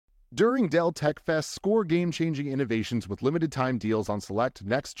During Dell Tech Fest, score game-changing innovations with limited-time deals on select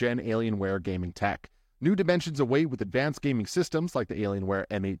next-gen Alienware gaming tech. New dimensions await with advanced gaming systems like the Alienware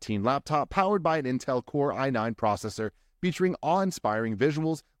M18 laptop powered by an Intel Core i9 processor featuring awe-inspiring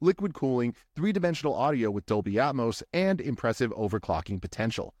visuals, liquid cooling, three-dimensional audio with Dolby Atmos, and impressive overclocking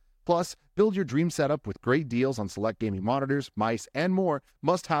potential. Plus, build your dream setup with great deals on select gaming monitors, mice, and more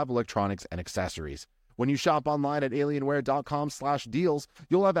must-have electronics and accessories. When you shop online at alienware.com/deals,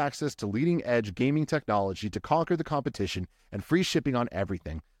 you'll have access to leading-edge gaming technology to conquer the competition and free shipping on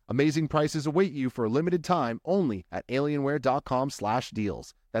everything. Amazing prices await you for a limited time only at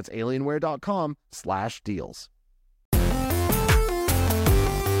alienware.com/deals. That's alienware.com/deals.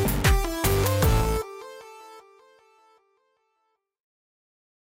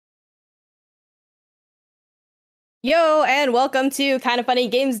 Yo, and welcome to Kind of Funny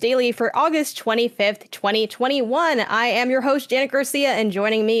Games Daily for August 25th, 2021. I am your host, Janet Garcia, and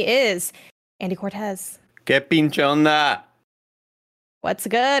joining me is Andy Cortez. Que pinchonda. What's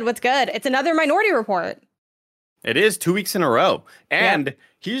good? What's good? It's another Minority Report. It is 2 weeks in a row. And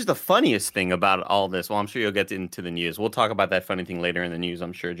here's the funniest thing about all this. Well, I'm sure you'll get into the news. We'll talk about that funny thing later in the news,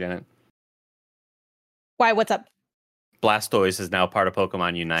 I'm sure, Janet. Why? What's up? Blastoise is now part of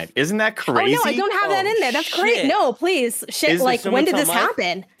Pokemon Unite. Isn't that crazy? Oh, no, I don't have that in there. That's great. No, please. Shit, like, when did this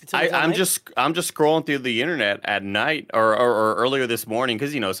happen? I'm just scrolling through the internet at night or earlier this morning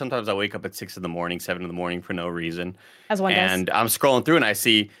because, you know, sometimes I wake up at 6 in the morning, 7 in the morning for no reason. As one does. And I'm scrolling through and I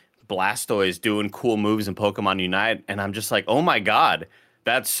see Blastoise doing cool moves in Pokemon Unite. And I'm just like, oh my God,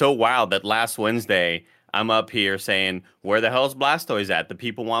 that's so wild that last Wednesday I'm up here saying, where the hell's Blastoise at? The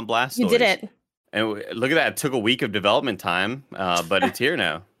people want Blastoise. You did it. And look at that. It took a week of development time, but it's here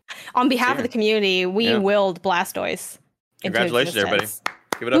now. On behalf of the community, we willed Blastoise. Congratulations, everybody.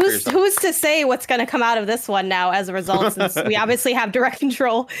 Give it up for yourself. Who's to say what's going to come out of this one now as a result, since we obviously have direct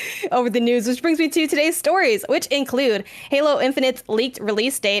control over the news, which brings me to today's stories, which include Halo Infinite's leaked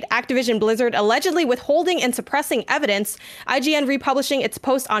release date, Activision Blizzard allegedly withholding and suppressing evidence, IGN republishing its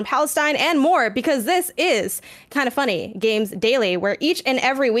post on Palestine, and more, because this is Kind of Funny Games Daily, where each and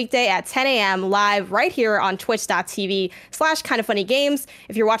every weekday at 10 a.m. live right here on twitch.tv/kindoffunnygames.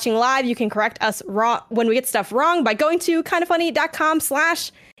 If you're watching live, you can correct us wrong when we get stuff wrong by going to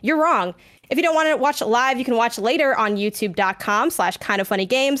kindoffunny.com/you're wrong. If you don't want to watch live, you can watch later on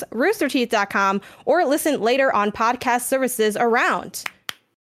youtube.com/kindoffunnygames, roosterteeth.com, or listen later on podcast services around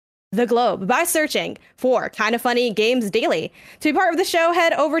the globe by searching for Kind of Funny Games Daily. To be part of the show,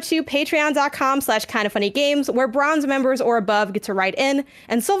 head over to patreon.com/kindoffunnygames, where bronze members or above get to write in,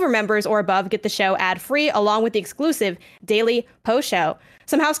 and silver members or above get the show ad-free, along with the exclusive daily post show.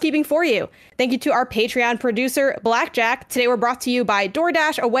 Some housekeeping for you. Thank you to our Patreon producer, Blackjack. Today we're brought to you by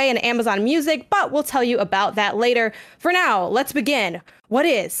DoorDash, Away, and Amazon Music, but we'll tell you about that later. For now, let's begin what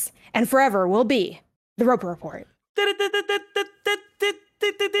is and forever will be the Roper Report.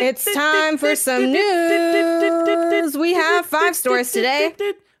 It's time for some news. We have 5 stories today.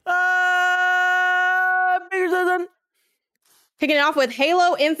 Kicking it off with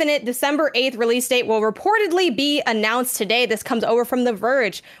Halo Infinite December 8th release date will reportedly be announced today. This comes over from The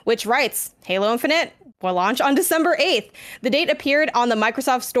Verge, which writes, Halo Infinite will launch on December 8th. The date appeared on the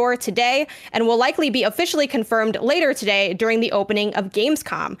Microsoft Store today and will likely be officially confirmed later today during the opening of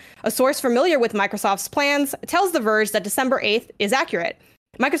Gamescom. A source familiar with Microsoft's plans tells The Verge that December 8th is accurate.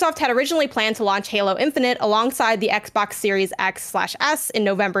 Microsoft had originally planned to launch Halo Infinite alongside the Xbox Series X/S in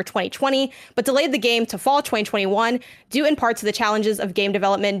November 2020, but delayed the game to fall 2021 due in part to the challenges of game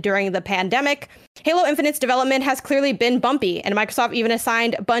development during the pandemic. Halo Infinite's development has clearly been bumpy, and Microsoft even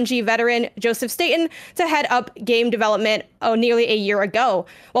assigned Bungie veteran Joseph Staten to head up game development nearly a year ago.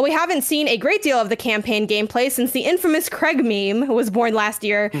 While we haven't seen a great deal of the campaign gameplay since the infamous Craig meme was born last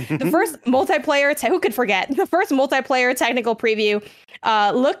year, the first multiplayer, who could forget, the first multiplayer technical preview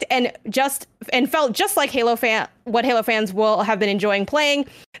looked and felt just like what Halo fans will have been enjoying playing.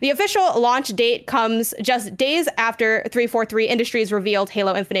 The official launch date comes just days after 343 Industries revealed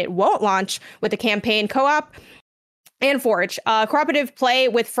Halo Infinite won't launch with the campaign co-op and Forge. Cooperative play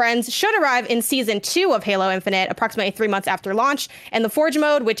with friends should arrive in Season 2 of Halo Infinite, approximately 3 months after launch, and the Forge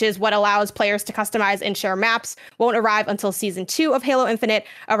mode, which is what allows players to customize and share maps, won't arrive until Season 2 of Halo Infinite,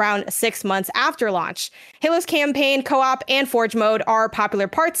 around 6 months after launch. Halo's campaign, co-op, and Forge mode are popular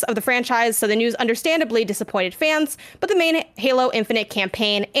parts of the franchise, so the news understandably disappointed fans, but the main Halo Infinite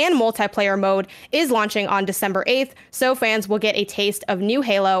campaign and multiplayer mode is launching on December 8th, so fans will get a taste of new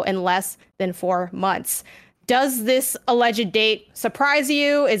Halo in less than 4 months. Does this alleged date surprise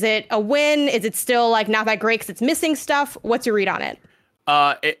you? Is it a win? Is it still like not that great because it's missing stuff? What's your read on it?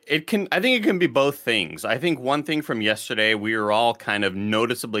 It can. I think it can be both things. I think one thing from yesterday, we were all kind of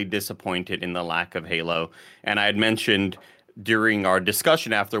noticeably disappointed in the lack of Halo, and I had mentioned during our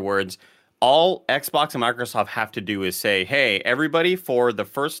discussion afterwards, all Xbox and Microsoft have to do is say, "Hey, everybody, for the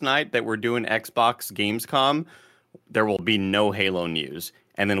first night that we're doing Xbox Gamescom, there will be no Halo news,"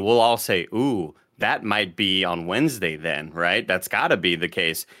 and then we'll all say, "Ooh." That might be on Wednesday then, right? That's got to be the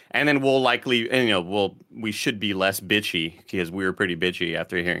case. And then we'll likely, and, we should be less bitchy because we were pretty bitchy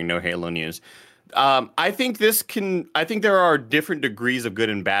after hearing no Halo news. I think there are different degrees of good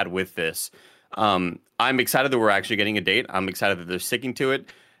and bad with this. I'm excited that we're actually getting a date. I'm excited that they're sticking to it.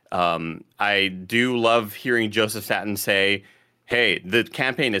 I do love hearing Joseph Staten say, hey, the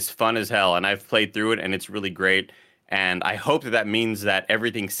campaign is fun as hell and I've played through it and it's really great. And I hope that means that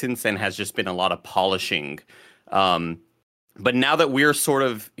everything since then has just been a lot of polishing. But now that we're sort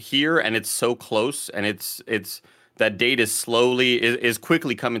of here and it's so close and it's that date is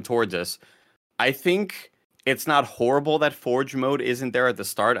quickly coming towards us, I think it's not horrible that Forge mode isn't there at the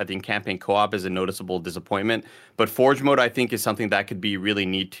start. I think campaign co-op is a noticeable disappointment. But Forge mode, I think, is something that could be really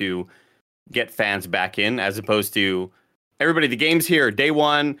neat to get fans back in, as opposed to everybody, the game's here, day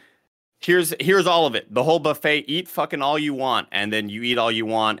one. Here's all of it. The whole buffet, eat fucking all you want, and then you eat all you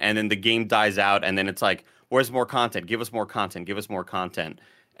want, and then the game dies out, and then it's like, where's more content? Give us more content. Give us more content.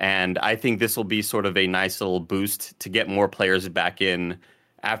 And I think this will be sort of a nice little boost to get more players back in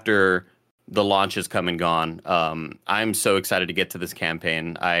after the launch has come and gone. I'm so excited to get to this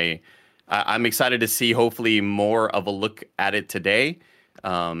campaign. I'm excited to see hopefully more of a look at it today.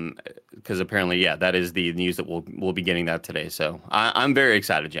 Because apparently, yeah, that is the news that we'll be getting that today. So I'm very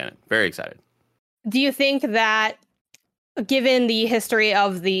excited, Janet. Very excited. Do you think that, given the history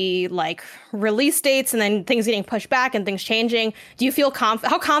of the release dates and then things getting pushed back and things changing, do you feel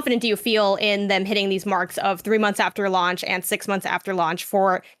how confident do you feel in them hitting these marks of 3 months after launch and 6 months after launch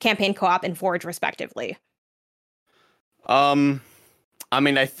for campaign co-op and Forge respectively? I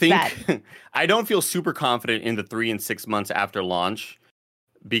mean, I think I don't feel super confident in the 3 and 6 months after launch,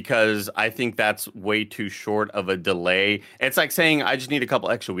 because I think that's way too short of a delay. It's like saying I just need a couple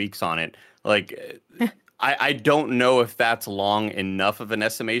extra weeks on it. Like, I don't know if that's long enough of an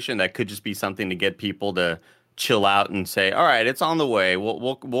estimation. That could just be something to get people to chill out and say, all right, it's on the way.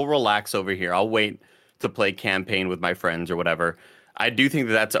 We'll relax over here. I'll wait to play campaign with my friends or whatever. I do think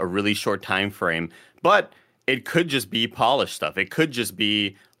that that's a really short time frame, but it could just be polished stuff. It could just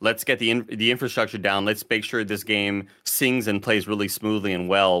be, let's get the infrastructure down. Let's make sure this game sings and plays really smoothly and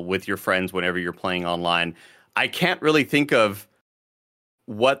well with your friends whenever you're playing online. I can't really think of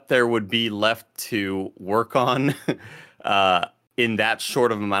what there would be left to work on in that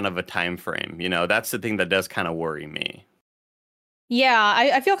short of amount of a time frame. That's the thing that does kind of worry me. Yeah,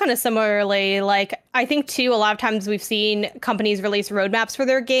 I feel kind of similarly. I think, too, a lot of times we've seen companies release roadmaps for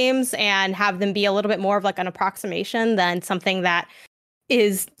their games and have them be a little bit more of an approximation than something that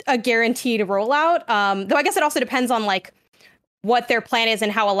is a guaranteed rollout. Though I guess it also depends on what their plan is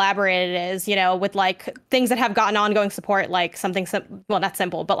and how elaborate it is, with things that have gotten ongoing support, like something, well, not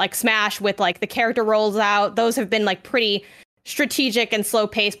simple, but Smash with the character rolls out. Those have been pretty strategic and slow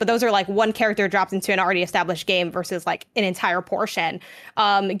paced, but those are one character dropped into an already established game versus an entire portion.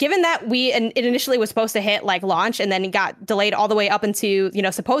 Given that it initially was supposed to hit launch and then it got delayed all the way up into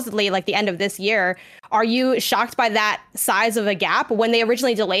supposedly the end of this year, are you shocked by that size of a gap? When they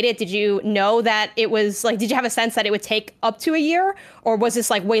originally delayed it, did you know that it was did you have a sense that it would take up to a year, or was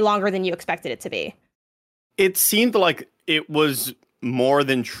this way longer than you expected it to be? It seemed like it was more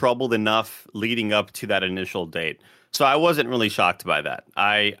than troubled enough leading up to that initial date. So I wasn't really shocked by that.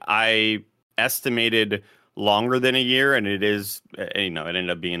 I estimated longer than a year, and it is, it ended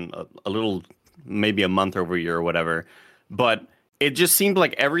up being a little, maybe a month over a year or whatever. But it just seemed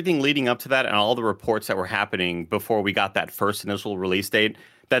like everything leading up to that and all the reports that were happening before we got that first initial release date,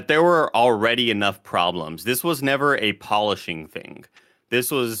 that there were already enough problems. This was never a polishing thing. This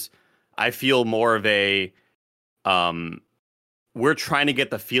was, I feel, more of a, we're trying to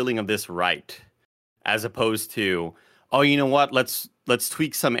get the feeling of this right, as opposed to, oh, you know what? Let's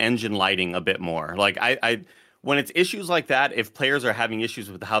tweak some engine lighting a bit more. I when it's issues like that, if players are having issues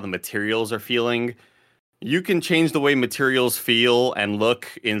with how the materials are feeling, you can change the way materials feel and look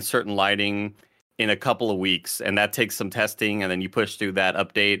in certain lighting in a couple of weeks, and that takes some testing, and then you push through that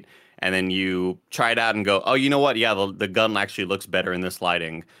update, and then you try it out and go, oh, you know what? Yeah, the gun actually looks better in this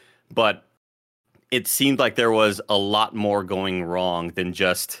lighting. But it seemed like there was a lot more going wrong than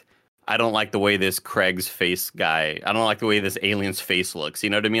just, I don't like the way this Craig's face guy, I don't like the way this alien's face looks. You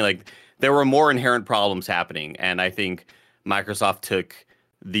know what I mean? There were more inherent problems happening. And I think Microsoft took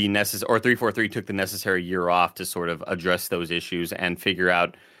the necessary, or 343 took the necessary year off to sort of address those issues and figure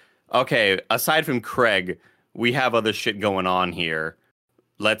out, okay, aside from Craig, we have other shit going on here.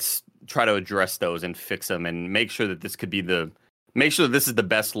 Let's try to address those and fix them and make sure that this is the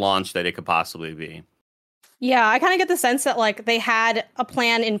best launch that it could possibly be. Yeah, I kind of get the sense that like they had a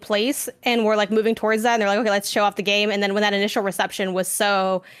plan in place and were like moving towards that, and they're like, okay, let's show off the game. And then when that initial reception was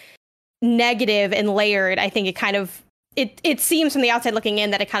so negative and layered, I think it kind of it seems from the outside looking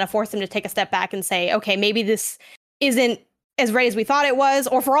in that it kind of forced them to take a step back and say, okay, maybe this isn't as ready as we thought it was,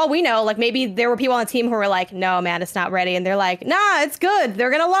 or for all we know, like maybe there were people on the team who were like, no, man, it's not ready, and they're like, nah, it's good, they're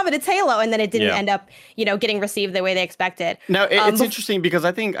gonna love it, it's Halo, and then it didn't end up, getting received the way they expected. Now it's interesting because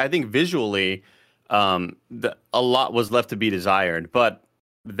I think visually, a lot was left to be desired, but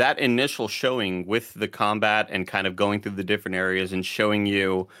that initial showing with the combat and kind of going through the different areas and showing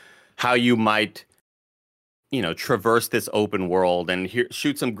you how you might, traverse this open world and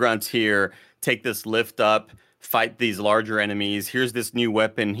shoot some grunts here, take this lift up, fight these larger enemies. Here's this new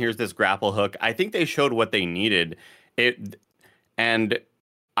weapon. Here's this grapple hook. I think they showed what they needed. And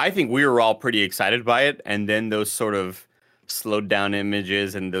I think we were all pretty excited by it. And then those sort of slowed down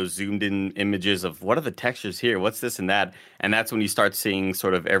images and those zoomed in images of what are the textures here? What's this and that? And that's when you start seeing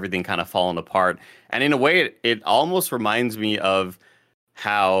sort of everything kind of falling apart. And in a way, it almost reminds me of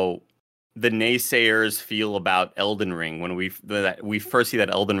how the naysayers feel about Elden Ring when we first see that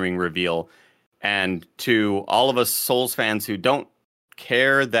Elden Ring reveal. And to all of us Souls fans who don't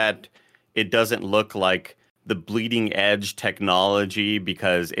care that it doesn't look like the bleeding edge technology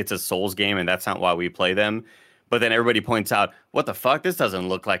because it's a Souls game and that's not why we play them. But then everybody points out, what the fuck? This doesn't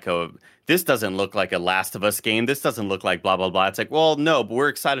look like a Last of Us game. This doesn't look like blah, blah, blah. It's like, well, no, but we're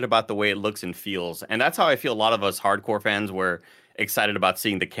excited about the way it looks and feels. And that's how I feel a lot of us hardcore fans were excited about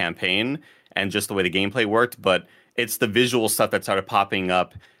seeing the campaign and just the way the gameplay worked. But it's the visual stuff that started popping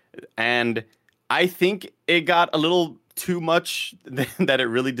up. And I think it got a little too much that it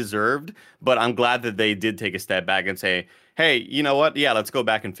really deserved. But I'm glad that they did take a step back and say, hey, you know what? Yeah, let's go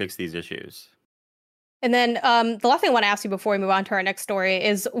back and fix these issues. And then the last thing I want to ask you before we move on to our next story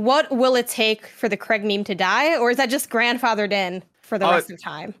is, what will it take for the Craig meme to die? Or is that just grandfathered in for the rest of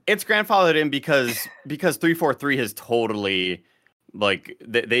time? It's grandfathered in because 343 has totally, like,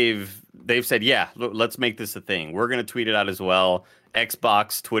 they've said, yeah, let's make this a thing. We're going to tweet it out as well.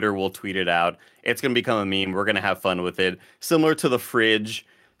 Xbox, Twitter will tweet it out. It's going to become a meme. We're going to have fun with it. Similar to the fridge.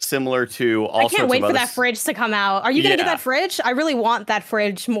 Similar to all sorts of I can't wait for that fridge to come out. Are you going to get that fridge? I really want that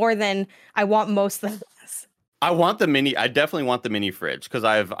fridge more than I want most of this. I definitely want the mini fridge because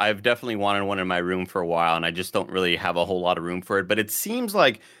I've definitely wanted one in my room for a while and I just don't really have a whole lot of room for it. But it seems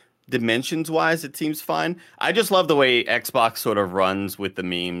like dimensions wise, it seems fine. I just love the way Xbox sort of runs with the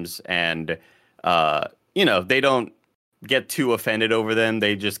memes and, they don't get too offended over them.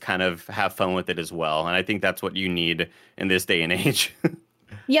 They just kind of have fun with it as well. And I think that's what you need in this day and age.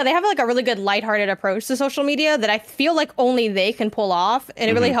 Yeah, they have like a really good lighthearted approach to social media that I feel like only they can pull off. And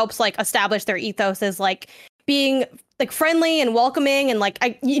it really helps like establish their ethos as like being like friendly and welcoming. And like,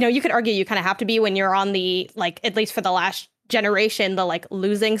 you could argue you kind of have to be when you're on the, like, at least for the last generation, the like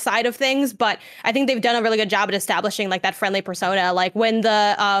losing side of things. But I think they've done a really good job at establishing like that friendly persona. Like when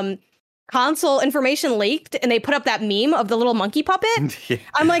the console information leaked and they put up that meme of the little monkey puppet. Yeah.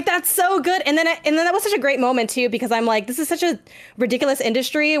 I'm like, that's so good. And then that was such a great moment too, because I'm like, this is such a ridiculous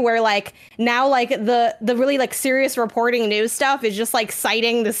industry where like now like the really like serious reporting news stuff is just like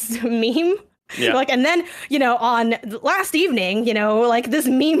citing this meme. Yeah. Like, and then, on last evening, like this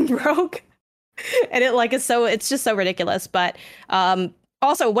meme broke and it like it's just so ridiculous. But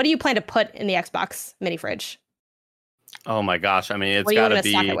also, what do you plan to put in the Xbox mini fridge? Oh my gosh. I mean, it's got to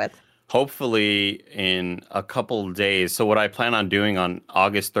be hopefully in a couple days. So what I plan on doing on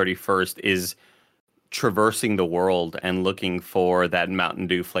August 31st is traversing the world and looking for that Mountain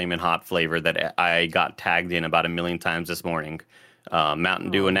Dew Flamin' Hot flavor that I got tagged in about 1 million times this morning.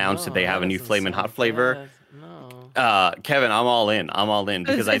 Mountain Dew announced that they have a new Flamin' Hot flavor. No. Kevin, I'm all in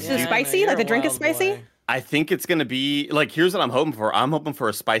because it's spicy. Like the drink is spicy. Boy. I think it's gonna be like, here's what I'm hoping for. I'm hoping for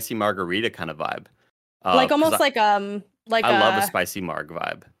a spicy margarita kind of vibe. Like almost like I love a spicy marg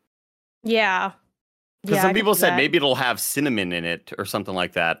vibe. Yeah. Because some people said maybe it'll have cinnamon in it or something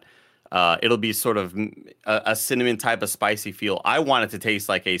like that. It'll be sort of a cinnamon type of spicy feel. I want it to taste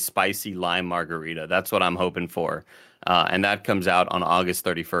like a spicy lime margarita. That's what I'm hoping for. And that comes out on August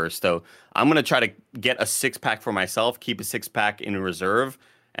 31st. So I'm going to try to get a 6-pack for myself, keep a 6-pack in reserve.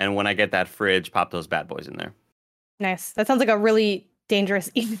 And when I get that fridge, pop those bad boys in there. Nice. That sounds like a really dangerous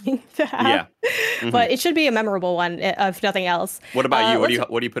evening to have. Yeah. Mm-hmm. But it should be a memorable one, if nothing else. What about you?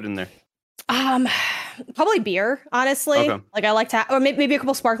 What do you put in there? Probably beer, honestly. Okay. Like I like to, or maybe a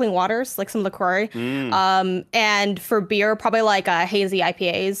couple sparkling waters, like some LaCroix. And for beer, probably like hazy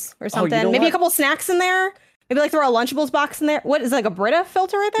IPAs or something. know Maybe a what? couple snacks in there. Maybe like throw a Lunchables box in there. What is it, like a Brita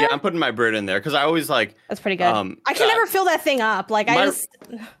filter right there? Yeah, I'm putting my Brit in there because I always like. That's pretty good. I can never fill that thing up. Like I just.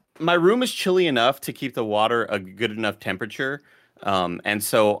 My room is chilly enough to keep the water a good enough temperature. And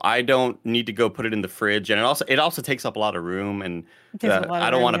so I don't need to go put it in the fridge, and it also takes up a lot of room, and I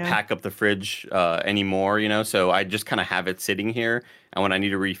don't want to pack up the fridge anymore, So I just kind of have it sitting here, and when I need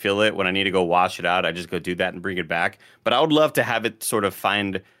to refill it, when I need to go wash it out, I just go do that and bring it back. But I would love to have it sort of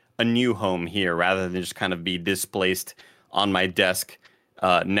find a new home here rather than just kind of be displaced on my desk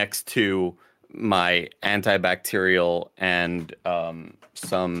next to my antibacterial and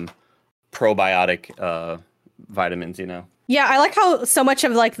some probiotic vitamins, Yeah, I like how so much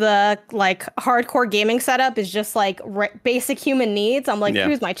of like the hardcore gaming setup is just like basic human needs. I'm like,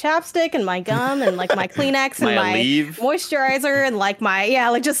 here's my chapstick and my gum and like my Kleenex and my moisturizer and like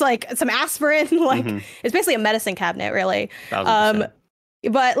just like some aspirin. Like it's basically a medicine cabinet, really. 1,000%.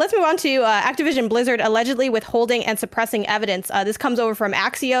 But let's move on to Activision Blizzard allegedly withholding and suppressing evidence. This comes over from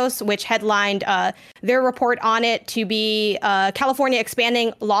Axios, which headlined their report on it to be California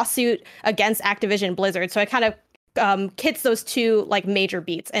expanding lawsuit against Activision Blizzard. So it kind of hits those two like major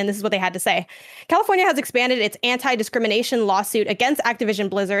beats, and this is what they had to say. California has expanded its anti-discrimination lawsuit against Activision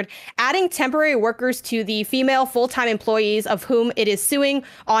Blizzard, adding temporary workers to the female full-time employees of whom it is suing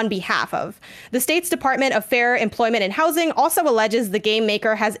on behalf of. The state's Department of Fair Employment and Housing also alleges the game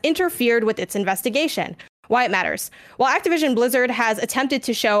maker has interfered with its investigation. Why it matters. While Activision Blizzard has attempted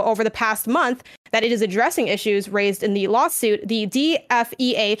to show over the past month that it is addressing issues raised in the lawsuit, the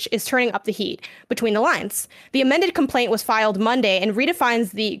DFEH is turning up the heat between the lines. The amended complaint was filed Monday and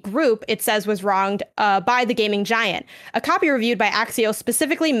redefines the group it says was wronged by the gaming giant. A copy reviewed by Axios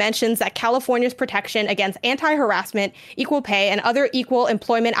specifically mentions that California's protection against anti-harassment, equal pay, and other equal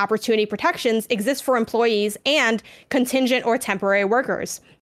employment opportunity protections exist for employees and contingent or temporary workers.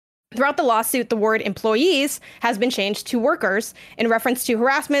 Throughout the lawsuit, the word employees has been changed to workers in reference to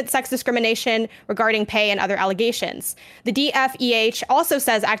harassment, sex discrimination regarding pay, and other allegations. The DFEH also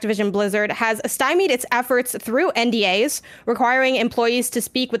says Activision Blizzard has stymied its efforts through NDAs, requiring employees to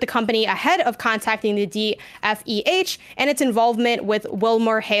speak with the company ahead of contacting the DFEH, and its involvement with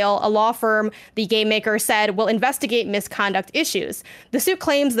Wilmer Hale, a law firm the game maker said will investigate misconduct issues. The suit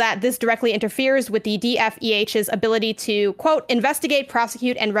claims that this directly interferes with the DFEH's ability to, quote, investigate,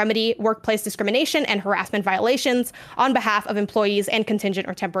 prosecute, and remedy workplace discrimination and harassment violations on behalf of employees and contingent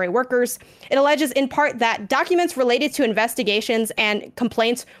or temporary workers. It alleges in part that documents related to investigations and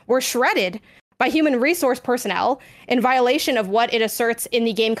complaints were shredded by human resource personnel in violation of what it asserts in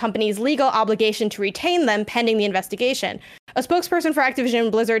the game company's legal obligation to retain them pending the investigation. A spokesperson for Activision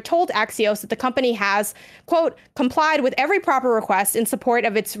Blizzard told Axios that the company has, quote, complied with every proper request in support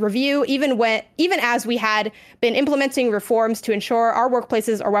of its review, even as we had been implementing reforms to ensure our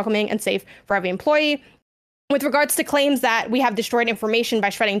workplaces are welcoming and safe for every employee. With regards to claims that we have destroyed information by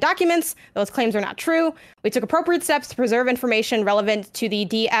shredding documents, those claims are not true. We took appropriate steps to preserve information relevant to the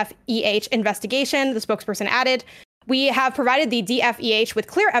DFEH investigation, the spokesperson added. We have provided the DFEH with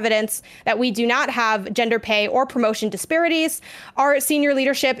clear evidence that we do not have gender pay or promotion disparities. Our senior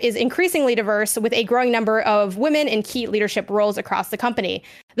leadership is increasingly diverse, with a growing number of women in key leadership roles across the company.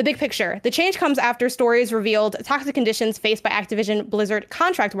 The big picture. The change comes after stories revealed toxic conditions faced by Activision Blizzard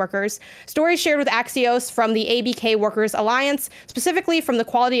contract workers. Stories shared with Axios from the ABK Workers Alliance, specifically from the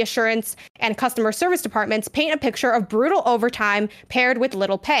Quality Assurance and Customer Service departments, paint a picture of brutal overtime paired with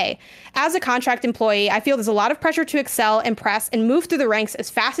little pay. As a contract employee, I feel there's a lot of pressure to excel, impress, and move through the ranks as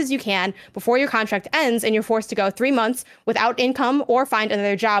fast as you can before your contract ends and you're forced to go 3 months without income or find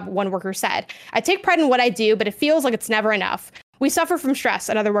another job, one worker said. I take pride in what I do, but it feels like it's never enough. We suffer from stress,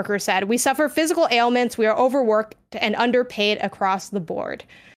 another worker said. We suffer physical ailments. We are overworked and underpaid across the board.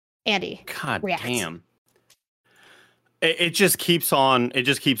 Andy, God react. Damn. It just keeps on. It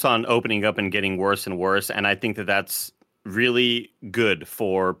just keeps on opening up and getting worse and worse. And I think that that's really good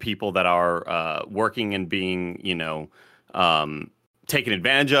for people that are working and being, taken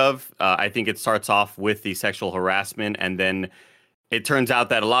advantage of. I think it starts off with the sexual harassment, and then it turns out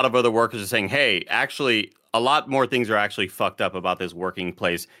that a lot of other workers are saying, "Hey, actually, a lot more things are actually fucked up about this working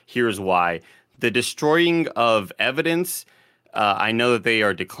place. Here's why." The destroying of evidence, I know that they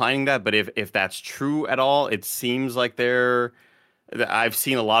are declining that, but if that's true at all, it seems like I've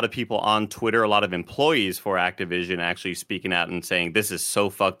seen a lot of people on Twitter, a lot of employees for Activision actually speaking out and saying, this is so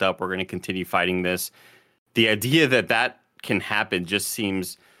fucked up, we're going to continue fighting this. The idea that can happen just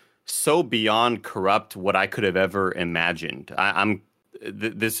seems so beyond corrupt what I could have ever imagined.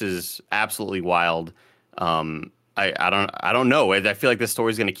 This is absolutely wild. I don't know. I feel like this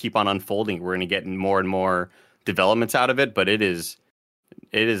story is going to keep on unfolding. We're going to get more and more developments out of it, but it is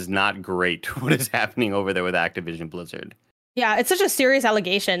not great what is happening over there with Activision Blizzard. Yeah, it's such a serious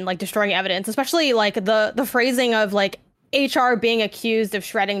allegation, like destroying evidence, especially like the phrasing of like HR being accused of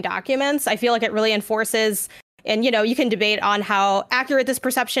shredding documents. I feel like it really enforces, and you can debate on how accurate this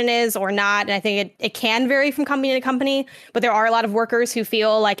perception is or not. And I think it can vary from company to company, but there are a lot of workers who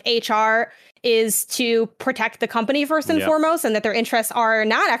feel like HR is to protect the company first and foremost, and that their interests are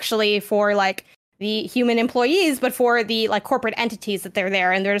not actually for like the human employees, but for the like corporate entities that they're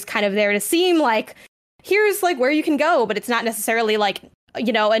there. And they're just kind of there to seem like, here's like where you can go, but it's not necessarily like,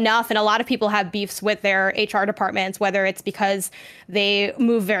 enough. And a lot of people have beefs with their HR departments, whether it's because they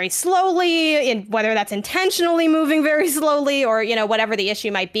move very slowly, and whether that's intentionally moving very slowly, or, whatever the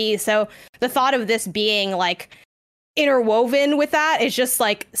issue might be. So the thought of this being like interwoven with that is just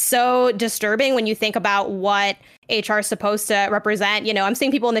like so disturbing when you think about what HR is supposed to represent. I'm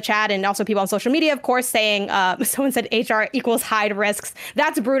seeing people in the chat and also people on social media, of course, saying someone said HR equals high risks.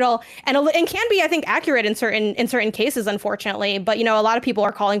 That's brutal and can be, I think, accurate in certain cases, unfortunately. But a lot of people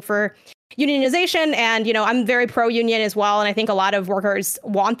are calling for unionization, and I'm very pro-union as well, and I think a lot of workers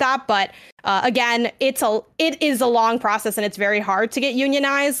want that. But again, it is a long process, and it's very hard to get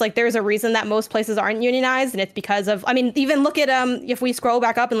unionized. Like, there's a reason that most places aren't unionized, and it's because of, even look at if we scroll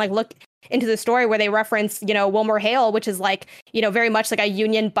back up and like look into the story where they reference WilmerHale, which is like very much like a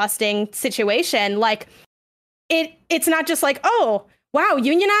union busting situation. Like it's not just like, oh wow,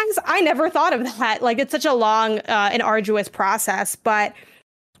 unionize, I never thought of that. Like, it's such a long and arduous process. But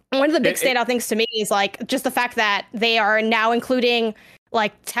one of the big standout things to me is like just the fact that they are now including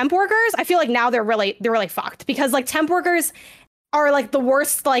like temp workers. I feel like now they're really fucked, because like temp workers are like the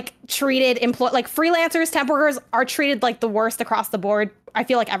worst like treated like freelancers. Temp workers are treated like the worst across the board, I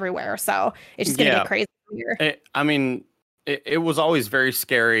feel like, everywhere. So it's just gonna get crazy here. It was always very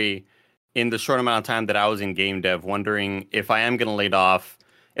scary in the short amount of time that I was in game dev, wondering if I am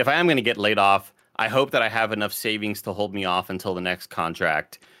gonna get laid off, I hope that I have enough savings to hold me off until the next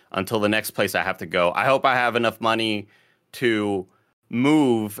contract, until the next place I have to go. I hope I have enough money to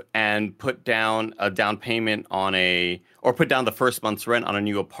move and put down a down payment or put down the first month's rent on a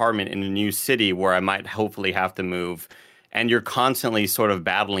new apartment in a new city where I might hopefully have to move. And you're constantly sort of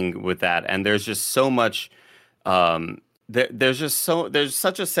battling with that. And there's just so much, there's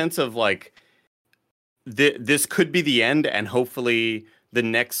such a sense of like, this could be the end, and hopefully the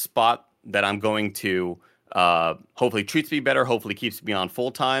next spot that I'm going to hopefully treats me better, hopefully keeps me on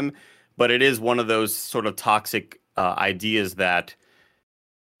full time. But it is one of those sort of toxic ideas that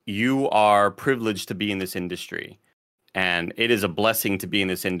you are privileged to be in this industry, and it is a blessing to be in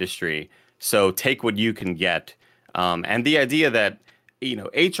this industry. So take what you can get. And the idea that,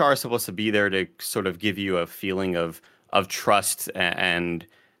 HR is supposed to be there to sort of give you a feeling of trust, and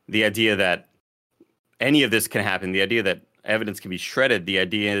the idea that any of this can happen, the idea that evidence can be shredded, the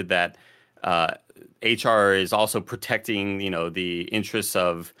idea that HR is also protecting, the interests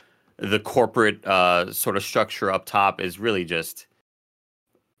of the corporate sort of structure up top, is really just,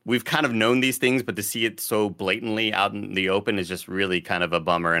 we've kind of known these things, but to see it so blatantly out in the open is just really kind of a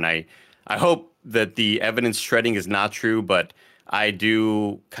bummer. And I hope that the evidence shredding is not true, but I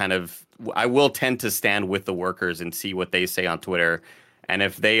will tend to stand with the workers and see what they say on Twitter. And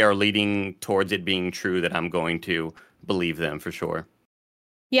if they are leading towards it being true, that I'm going to believe them for sure.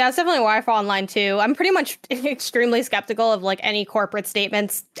 Yeah, it's definitely why I fall in line too. I'm pretty much extremely skeptical of like any corporate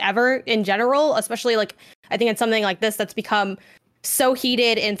statements ever in general, especially like I think it's something like this that's become so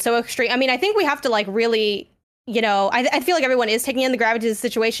heated and so extreme. I think we have to like really, I feel like everyone is taking in the gravity of the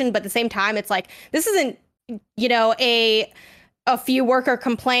situation, but at the same time, it's like, this isn't, a few worker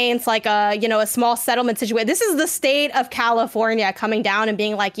complaints, like a small settlement situation. This is the state of California coming down and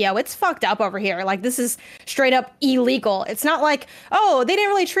being like, yo, it's fucked up over here. Like, this is straight up illegal. It's not like, oh, they didn't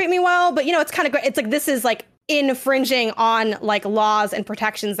really treat me well, but it's kind of great. It's like, this is like infringing on like laws and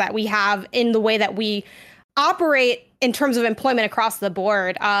protections that we have in the way that we operate in terms of employment across the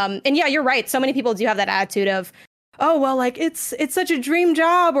board. And yeah, you're right. So many people do have that attitude of, oh, well, like it's such a dream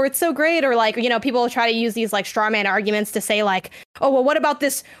job, or it's so great, or like, people try to use these like straw man arguments to say like, oh, well, what about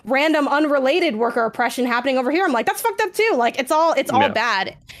this random unrelated worker oppression happening over here? I'm like, that's fucked up too. Like, it's all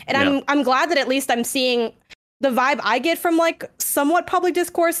bad. And I'm glad that at least I'm seeing the vibe I get from like somewhat public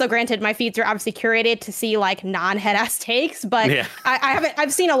discourse. So granted, my feeds are obviously curated to see like non-head ass takes, but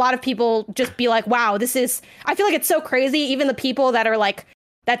I've seen a lot of people just be like, wow, I feel like it's so crazy. Even the people that are like,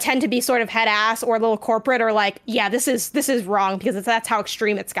 that tend to be sort of head ass or a little corporate, or like, yeah, this is wrong, because that's how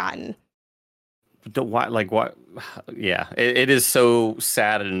extreme it's gotten. Why? Like, what? Yeah, it is so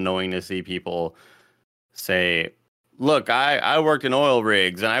sad and annoying to see people say, look, I worked in oil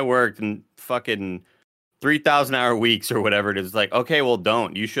rigs and I worked in fucking 3,000-hour weeks or whatever it is. Like, okay, well,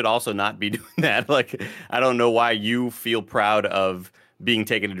 don't. You should also not be doing that. Like, I don't know why you feel proud of being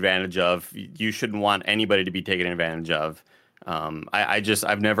taken advantage of. You shouldn't want anybody to be taken advantage of.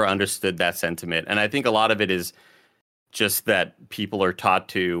 I've never understood that sentiment. And I think a lot of it is just that people are taught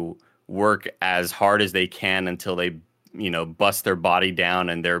to work as hard as they can until they, bust their body down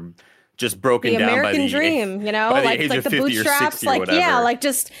and they're just broken down by the American dream, like the bootstraps, like, yeah, like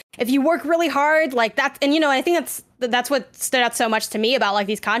just if you work really hard, like that's, and I think that's what stood out so much to me about like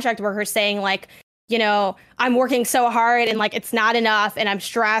these contract workers saying like, I'm working so hard and like it's not enough and I'm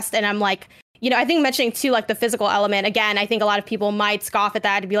stressed and I'm like, I think mentioning too like the physical element again, I think a lot of people might scoff at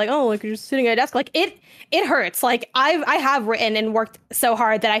that to be like, oh, like you're just sitting at a desk, like it hurts. Like I have written and worked so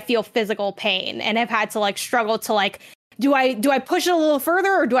hard that I feel physical pain and have had to like struggle to like, do I push it a little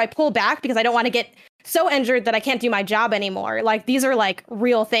further or do I pull back because I don't want to get so injured that I can't do my job anymore? Like these are like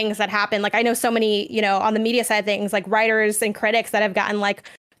real things that happen. Like I know so many, on the media side of things, like writers and critics that have gotten like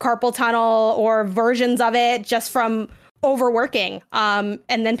carpal tunnel or versions of it just from overworking. And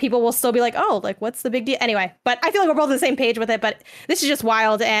then people will still be like, oh, like what's the big deal? Anyway, but I feel like we're both on the same page with it, but this is just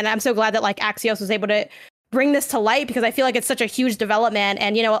wild. And I'm so glad that like Axios was able to bring this to light because I feel like it's such a huge development.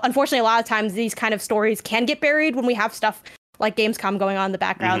 And, unfortunately, a lot of times these kind of stories can get buried when we have stuff like Gamescom going on in the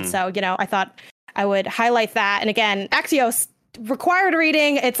background. So, I thought I would highlight that. And again, Axios required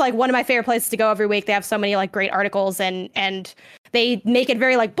reading. It's like one of my favorite places to go every week. They have so many like great articles and they make it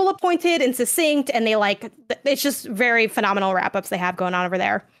very like bullet pointed and succinct. And they like, it's just very phenomenal wrap ups they have going on over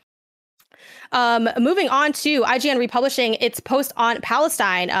there. Moving on to IGN republishing its post on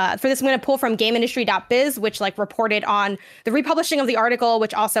Palestine. For this, I'm going to pull from GameIndustry.biz, which like reported on the republishing of the article,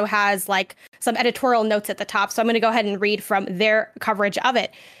 which also has like some editorial notes at the top. So I'm going to go ahead and read from their coverage of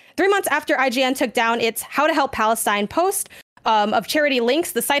it. 3 months after IGN took down its How to Help Palestine post of charity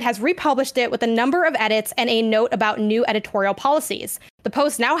links, the site has republished it with a number of edits and a note about new editorial policies. The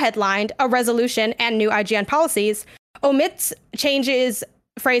post, now headlined "A Resolution and New IGN Policies," omits changes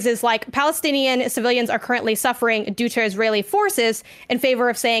phrases like Palestinian civilians are currently suffering due to Israeli forces in favor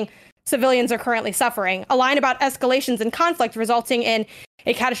of saying civilians are currently suffering. A line about escalations in conflict resulting in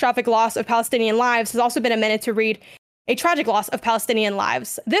a catastrophic loss of Palestinian lives has also been amended to read a tragic loss of Palestinian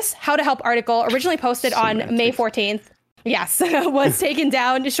lives. This How to Help article, originally posted on May 14th, was taken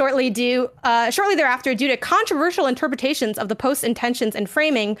down shortly thereafter due to controversial interpretations of the post's intentions and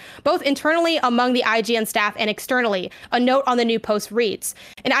framing, both internally among the IGN staff and externally. A note on the new post reads,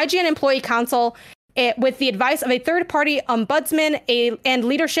 an IGN employee council, with the advice of a third-party ombudsman and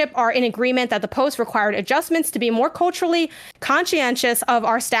leadership, are in agreement that the post required adjustments to be more culturally conscientious of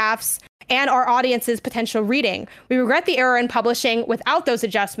our staff's and our audience's potential reading. We regret the error in publishing without those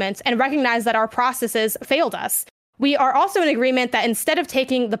adjustments and recognize that our processes failed us. We are also in agreement that instead of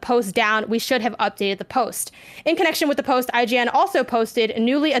taking the post down, we should have updated the post. In connection with the post, IGN also posted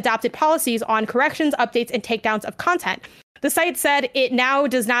newly adopted policies on corrections, updates, and takedowns of content. The site said it now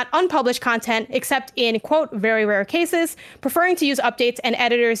does not unpublish content except in, quote, very rare cases, preferring to use updates and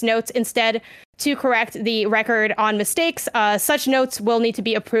editors' notes instead to correct the record on mistakes. Such notes will need to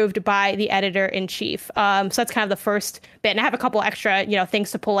be approved by the editor-in-chief. So that's kind of the first bit. And I have a couple extra,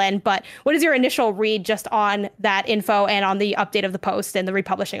 things to pull in. But what is your initial read just on that info and on the update of the post and the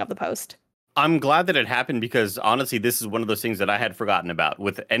republishing of the post? I'm glad that it happened because honestly, this is one of those things that I had forgotten about.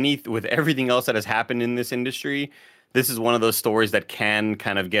 With everything else that has happened in this industry, this is one of those stories that can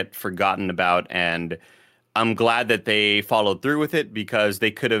kind of get forgotten about. And I'm glad that they followed through with it because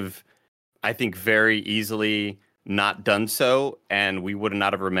they could have, I think, very easily not done so, and we would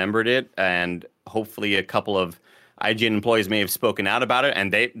not have remembered it. And hopefully a couple of IGN employees may have spoken out about it,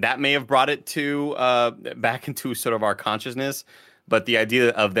 and that may have brought it to back into sort of our consciousness. But the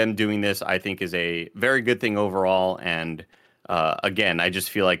idea of them doing this, I think, is a very good thing overall. And again, I just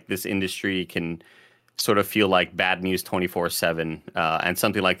feel like this industry can sort of feel like bad news 24/7. And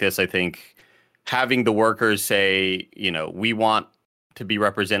something like this, I think, having the workers say, we want to be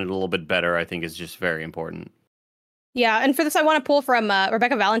represented a little bit better, I think is just very important. Yeah, and for this, I want to pull from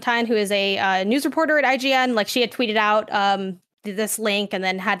Rebecca Valentine, who is a news reporter at IGN. Like, she had tweeted out this link and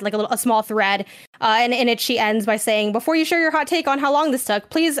then had like a small thread. And in it, she ends by saying, before you share your hot take on how long this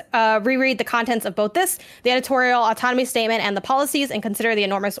took, please reread the contents of both this, the editorial autonomy statement, and the policies, and consider the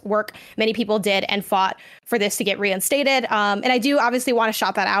enormous work many people did and fought for this to get reinstated. And I do obviously want to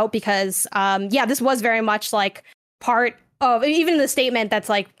shout that out because, this was very much like part of, even the statement that's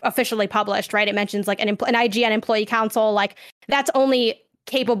like officially published, right? It mentions like an IGN employee council, like that's only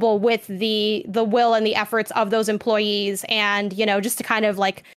capable with the will and the efforts of those employees, and just to kind of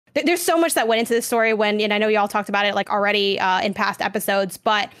like there's so much that went into this story when, and I know y'all talked about it like already in past episodes,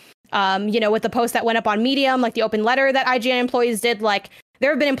 but with the post that went up on Medium, like the open letter that IGN employees did, like there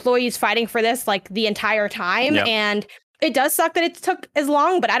have been employees fighting for this like the entire time. Yep. And it does suck that it took as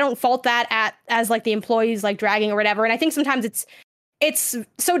long, but I don't fault that as like the employees like dragging or whatever. And I think sometimes it's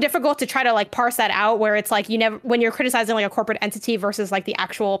so difficult to try to like parse that out, where it's like when you're criticizing like a corporate entity versus like the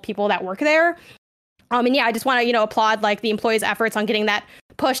actual people that work there. And yeah, I just want to, applaud like the employees' efforts on getting that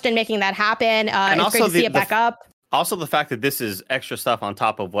pushed and making that happen. And it's great to see it back up. Also, the fact that this is extra stuff on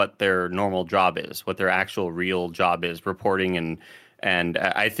top of what their normal job is, what their actual real job is, reporting and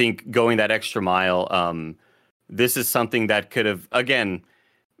I think going that extra mile. This is something that could have, again,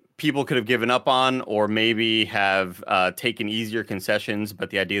 people could have given up on, or maybe have taken easier concessions. But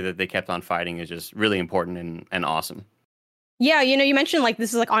the idea that they kept on fighting is just really important and awesome. Yeah, you mentioned like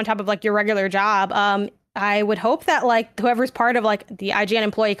this is like on top of like your regular job. I would hope that like whoever's part of like the IGN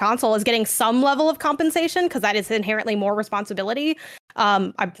Employee Council is getting some level of compensation, because that is inherently more responsibility.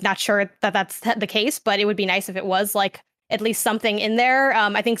 I'm not sure that that's the case, but it would be nice if it was like at least something in there.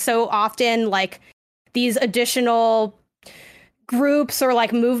 I think so often like these additional groups or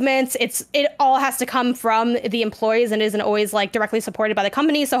like movements, it all has to come from the employees and isn't always like directly supported by the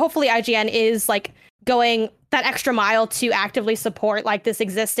company. So hopefully IGN is like going that extra mile to actively support like this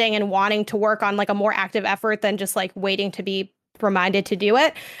existing and wanting to work on like a more active effort than just like waiting to be reminded to do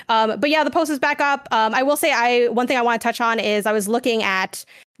it. But yeah, the post is back up. I will say one thing I want to touch on is I was looking at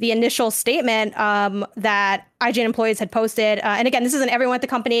the initial statement that IGN employees had posted. And again, this isn't everyone at the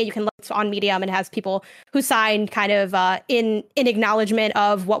company. You can look on Medium and it has people who signed kind of in acknowledgement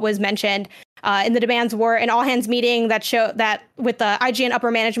of what was mentioned. And the demands were an all-hands meeting that showed that with the IGN upper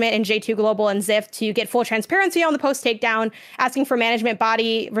management and J2 Global and Ziff to get full transparency on the post takedown, asking for management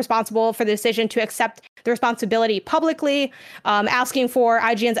body responsible for the decision to accept the responsibility publicly, asking for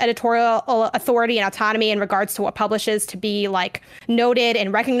IGN's editorial authority and autonomy in regards to what publishes to be like noted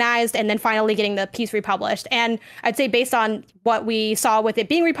and recognized, and then finally getting the piece republished. And I'd say based on what we saw with it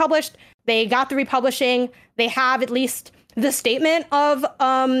being republished, they got the republishing. They have at least the statement of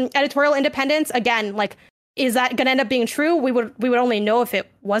editorial independence. Again, like, is that going to end up being true? We would only know if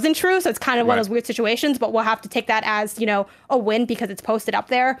it wasn't true. So it's kind of one of those weird situations, but we'll have to take that as, a win because it's posted up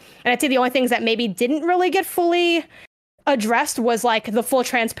there. And I'd say the only things that maybe didn't really get fully addressed was like the full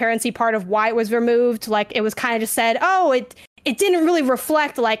transparency part of why it was removed. Like it was kind of just said, oh, it didn't really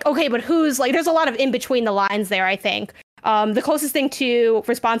reflect like, okay, but who's like, there's a lot of in between the lines there, I think. The closest thing to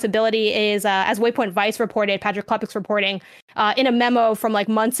responsibility is, as Waypoint Vice reported, Patrick Klepek's reporting, in a memo from like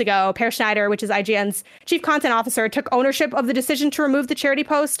months ago, Per Schneider, which is IGN's chief content officer, took ownership of the decision to remove the charity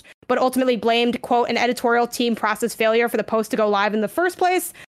post, but ultimately blamed, quote, an editorial team process failure for the post to go live in the first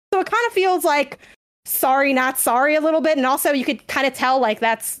place. So it kind of feels like sorry, not sorry a little bit. And also you could kind of tell like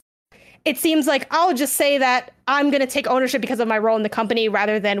it seems like I'll just say that I'm going to take ownership because of my role in the company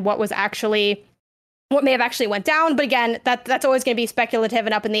rather than what may have actually went down. But again, that's always going to be speculative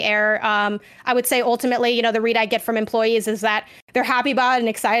and up in the air. I would say ultimately, the read I get from employees is that they're happy about it and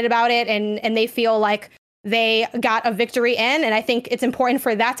excited about it. And they feel like they got a victory in. And I think it's important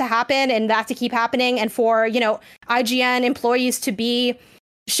for that to happen and that to keep happening. And for, IGN employees to be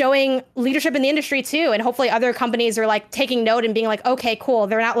showing leadership in the industry too. And hopefully other companies are like taking note and being like, okay, cool.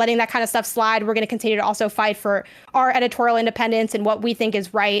 They're not letting that kind of stuff slide. We're going to continue to also fight for our editorial independence and what we think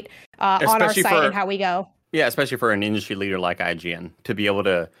is right on our site and how we go. Yeah, especially for an industry leader like IGN to be able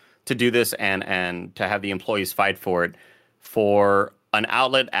to do this and to have the employees fight for it, for an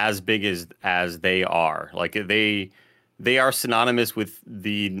outlet as big as they are. Like they are synonymous with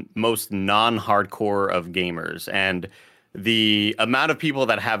the most non-hardcore of gamers, and the amount of people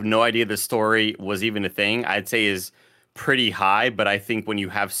that have no idea the story was even a thing, I'd say is pretty high. But I think when you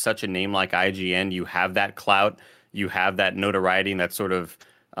have such a name like IGN, you have that clout, you have that notoriety, and that sort of,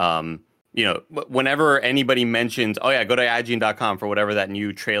 whenever anybody mentions, oh yeah, go to IGN.com for whatever that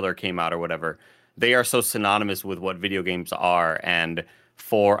new trailer came out or whatever, they are so synonymous with what video games are. And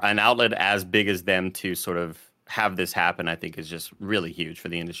for an outlet as big as them to sort of have this happen, I think is just really huge for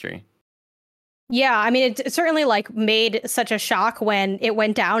the industry. Yeah, I mean, it certainly like made such a shock when it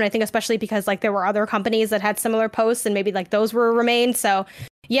went down. I think especially because like there were other companies that had similar posts and maybe like those were remained. So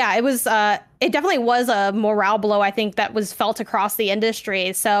yeah, it was it definitely was a morale blow, I think, that was felt across the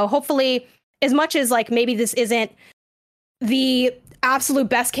industry. So hopefully, as much as like maybe this isn't the absolute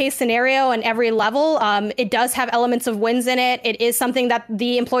best case scenario in every level, it does have elements of wins in it. It is something that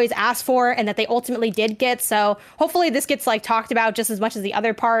the employees asked for and that they ultimately did get. So hopefully this gets like talked about just as much as the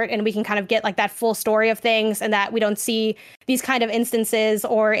other part, and we can kind of get like that full story of things, and that we don't see these kind of instances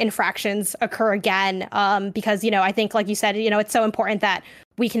or infractions occur again. Because, I think like you said, it's so important that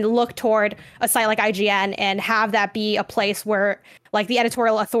we can look toward a site like IGN and have that be a place where like the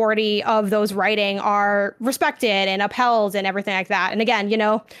editorial authority of those writing are respected and upheld and everything like that. And again,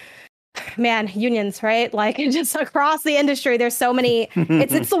 man, unions, right? Like just across the industry, there's so many.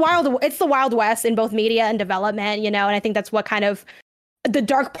 It's the wild west in both media and development, and I think that's what kind of the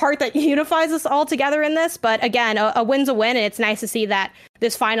dark part that unifies us all together in this. But again, a win's a win, and it's nice to see that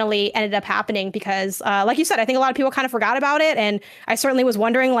this finally ended up happening because, like you said, I think a lot of people kind of forgot about it, and I certainly was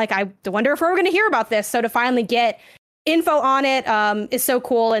wondering, like, I wonder if we're going to hear about this. So to finally get info on it is so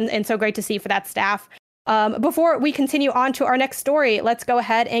cool and so great to see for that staff. Before we continue on to our next story, let's go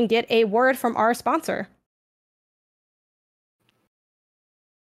ahead and get a word from our sponsor.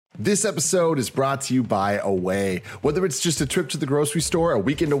 This episode is brought to you by Away. Whether it's just a trip to the grocery store, a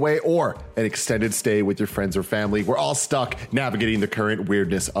weekend away, or an extended stay with your friends or family, we're all stuck navigating the current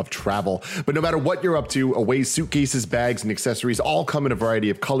weirdness of travel. But no matter what you're up to, Away's suitcases, bags, and accessories all come in a variety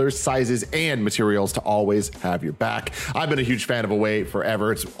of colors, sizes, and materials to always have your back. I've been a huge fan of Away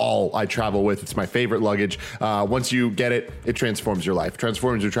forever. It's all I travel with. It's my favorite luggage. Once you get it, it transforms your life,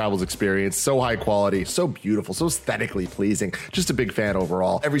 transforms your travel's experience. So high quality, so beautiful, so aesthetically pleasing. Just a big fan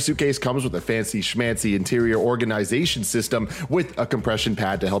overall. Every suitcase comes with a fancy schmancy interior organization system with a compression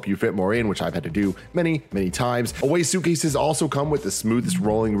pad to help you fit more in, which I've had to do many times. Away suitcases also come with the smoothest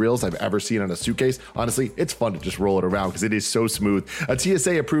rolling reels I've ever seen on a suitcase. Honestly, it's fun to just roll it around because it is so smooth. A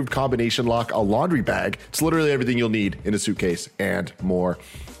TSA approved combination lock, a laundry bag. It's literally everything you'll need in a suitcase and more.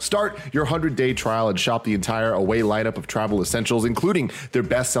 Start your 100-day trial and shop the entire Away lineup of travel essentials, including their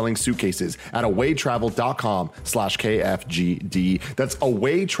best-selling suitcases at awaytravel.com/KFGD. That's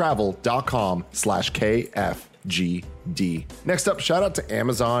awaytravel.com/KFGD. Next up, shout out to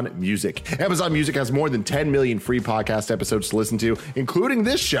Amazon Music. Amazon Music has more than 10 million free podcast episodes to listen to, including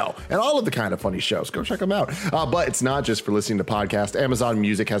this show and all of the kind of funny shows. Go check them out. But it's not just for listening to podcasts. Amazon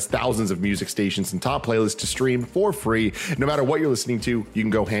Music has thousands of music stations and top playlists to stream for free. No matter what you're listening to, you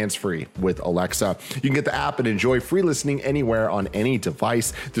can go hands-free with Alexa. You can get the app and enjoy free listening anywhere on any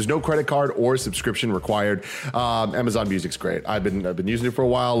device. There's no credit card or subscription required. Amazon Music's great. I've been using it for a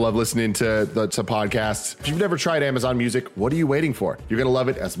while. Love listening to podcasts. If you've never tried Amazon Music, what are you waiting for? You're going to love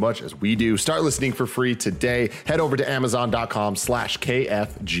it as much as we do. Start listening for free today. Head over to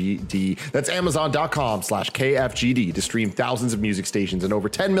amazon.com/KFGD. That's amazon.com/KFGD to stream thousands of music stations and over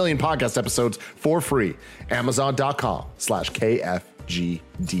 10 million podcast episodes for free. Amazon.com/KFGD.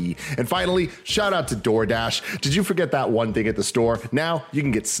 And finally, shout out to DoorDash. Did you forget that one thing at the store? Now you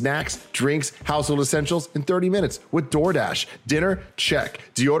can get snacks, drinks, household essentials in 30 minutes with DoorDash. Dinner? Check.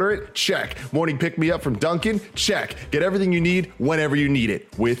 Deodorant? Check. Morning pick me up from Dunkin'? Check. Get everything you need whenever you need it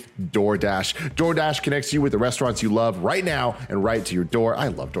with DoorDash. DoorDash connects you with the restaurants you love right now and right to your door. I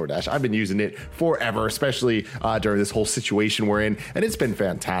love DoorDash. I've been using it forever, especially during this whole situation we're in, and it's been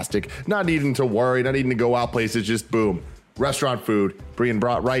fantastic. Not needing to worry, not needing to go out places, just boom. Restaurant food being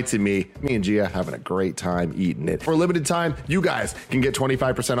brought right to me. Me and Gia having a great time eating it. For a limited time, you guys can get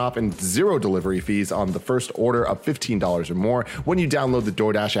 25% off and 0 delivery fees on the first order of $15 or more when you download the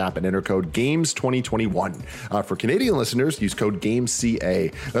DoorDash app and enter code GAMES2021. For Canadian listeners, use code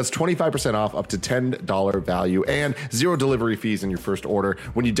GAMESCA. That's 25% off up to $10 value and 0 delivery fees on your first order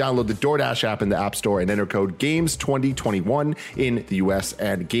when you download the DoorDash app in the App Store and enter code GAMES2021 in the US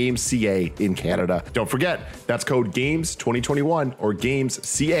and GAMESCA in Canada. Don't forget, that's code GAMES2021 or GAMESCA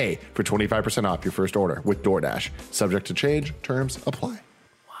for 25% off your first order with DoorDash. Subject to change, terms apply.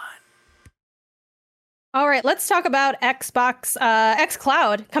 All right, let's talk about Xbox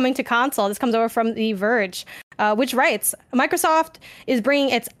xCloud coming to console. This comes over from The Verge, which writes, Microsoft is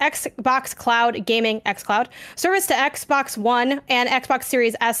bringing its Xbox Cloud Gaming xCloud service to Xbox One and Xbox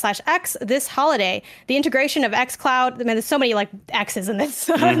Series S/X this holiday. The integration of xCloud, I mean, there's so many like X's in this.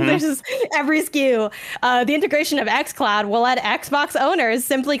 There's just every SKU. The integration of xCloud will let Xbox owners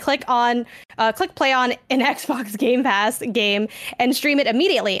simply click play on an Xbox Game Pass game and stream it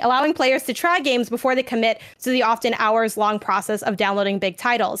immediately, allowing players to try games before they commit to the often hours-long process of downloading big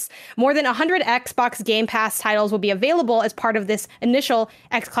titles. More than 100 Xbox Game Pass titles will be available as part of this initial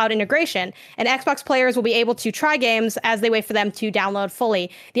xCloud integration, and Xbox players will be able to try games as they wait for them to download fully.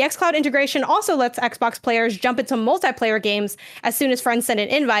 The xCloud integration also lets Xbox players jump into multiplayer games as soon as friends send an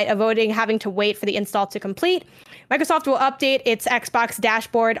invite, avoiding having to wait for the install to complete. Microsoft will update its Xbox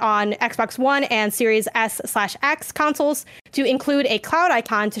dashboard on Xbox One and Series S/X consoles to include a cloud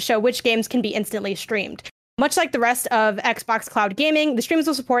icon to show which games can be instantly streamed. Much like the rest of Xbox Cloud Gaming, the streams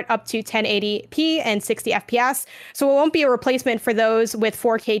will support up to 1080p and 60 FPS, so it won't be a replacement for those with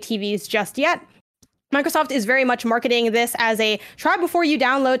 4K TVs just yet. Microsoft is very much marketing this as a try before you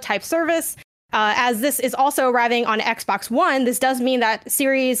download type service. As this is also arriving on Xbox One, this does mean that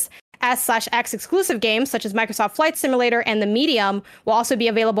Series S/X exclusive games such as Microsoft Flight Simulator and The Medium will also be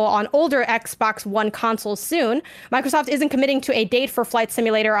available on older Xbox One consoles soon. Microsoft isn't committing to a date for Flight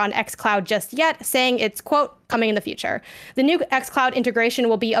Simulator on xCloud just yet, saying it's, quote, coming in the future. The new xCloud integration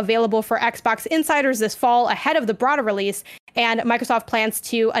will be available for Xbox insiders this fall ahead of the broader release, and Microsoft plans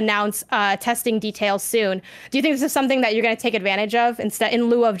to announce testing details soon. Do you think this is something that you're going to take advantage of instead,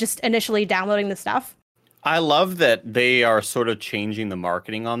 in lieu of just initially downloading the stuff? I love that they are sort of changing the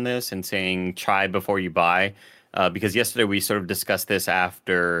marketing on this and saying try before you buy. Because yesterday we sort of discussed this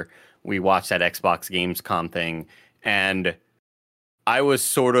after we watched that Xbox Gamescom thing. And I was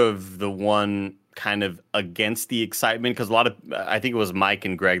sort of the one kind of against the excitement because I think it was Mike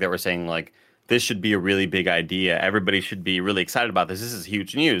and Greg that were saying like, this should be a really big idea. Everybody should be really excited about this. This is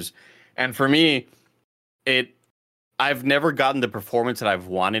huge news. And for me, I've never gotten the performance that I've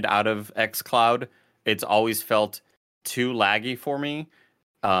wanted out of xCloud. It's always felt too laggy for me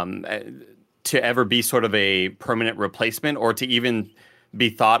to ever be sort of a permanent replacement or to even be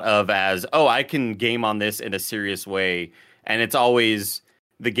thought of as, oh, I can game on this in a serious way. And it's always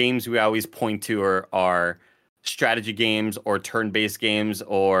the games we always point to are strategy games or turn-based games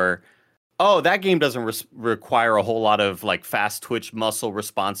or, oh, that game doesn't require a whole lot of like fast twitch muscle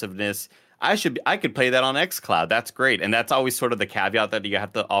responsiveness. I could play that on xCloud. That's great. And that's always sort of the caveat that you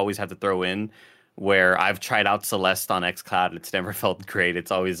always have to throw in. Where I've tried out Celeste on xCloud, it's never felt great. It's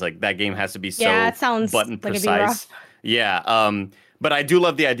always like that game has to be so it sounds button like precise. Yeah. But I do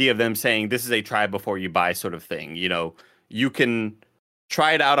love the idea of them saying this is a try before you buy sort of thing. You know, you can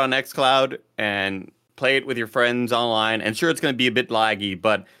try it out on xCloud and play it with your friends online. And sure, it's going to be a bit laggy,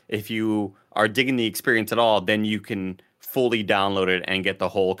 but if you are digging the experience at all, then you can fully download it and get the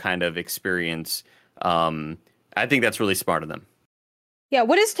whole kind of experience. I think that's really smart of them. Yeah,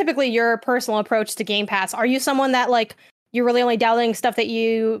 what is typically your personal approach to Game Pass? Are you someone that like you're really only downloading stuff that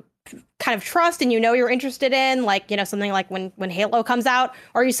you kind of trust and you know you're interested in, like, you know, something like when Halo comes out?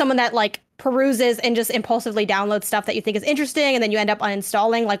 Or are you someone that like peruses and just impulsively downloads stuff that you think is interesting and then you end up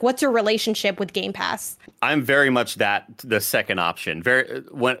uninstalling? Like, what's your relationship with Game Pass? I'm very much the second option.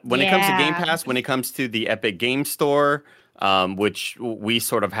 When it comes to Game Pass, when it comes to the Epic Game Store, which we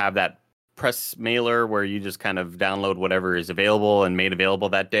sort of have that press mailer where you just kind of download whatever is available and made available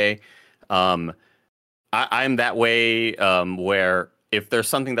that day. I'm that way where if there's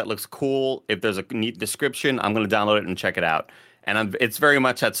something that looks cool, if there's a neat description, I'm going to download it and check it out. And it's very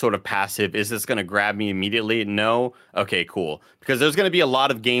much that sort of passive. Is this going to grab me immediately? No. Okay, cool. Because there's going to be a lot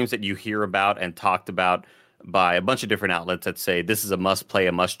of games that you hear about and talked about by a bunch of different outlets that say this is a must play,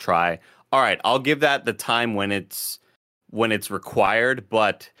 a must try. All right, I'll give that the time when it's required,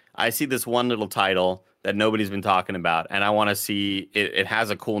 but I see this one little title that nobody's been talking about, and I want to see it. It has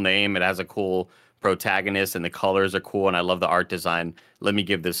a cool name. It has a cool protagonist, and the colors are cool, and I love the art design. Let me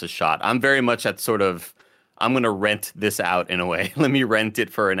give this a shot. I'm very much at sort of, I'm going to rent this out in a way. Let me rent it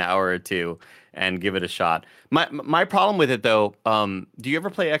for an hour or two and give it a shot. My problem with it, though, do you ever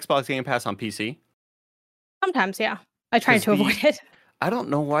play Xbox Game Pass on PC? Sometimes, yeah. I try to avoid it. I don't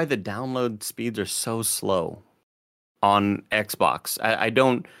know why the download speeds are so slow on Xbox. I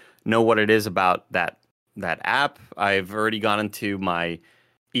don't know what it is about that app. I've already gone into my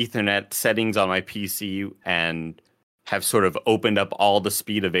Ethernet settings on my PC and have sort of opened up all the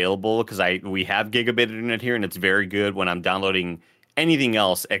speed available because we have gigabit internet here and it's very good when I'm downloading anything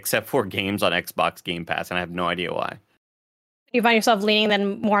else except for games on Xbox Game Pass, and I have no idea why. Do you find yourself leaning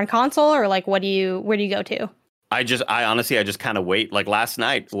then more on console, or like where do you go to? I honestly just kind of wait. Like last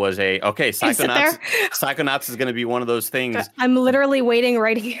night was Psychonauts is going to be one of those things. I'm literally waiting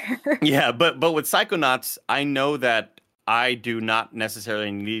right here. Yeah, but with Psychonauts, I know that I do not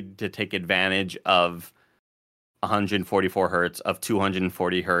necessarily need to take advantage of 144 hertz, of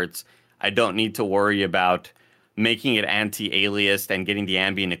 240 hertz. I don't need to worry about making it anti-aliased and getting the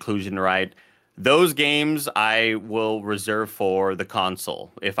ambient occlusion right. Those games I will reserve for the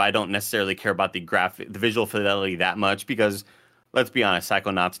console if I don't necessarily care about the visual fidelity that much, because let's be honest,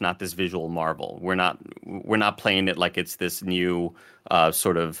 Psychonauts not this visual marvel. We're not playing it like it's this new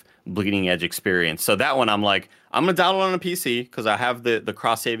sort of bleeding edge experience. So that one I'm like, I'm gonna download on a PC because I have the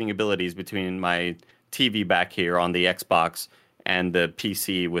cross saving abilities between my TV back here on the Xbox and the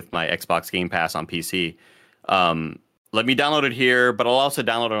PC with my Xbox Game Pass on PC. Let me download it here, but I'll also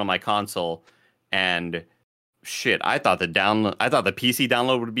download it on my console. And shit, I thought the PC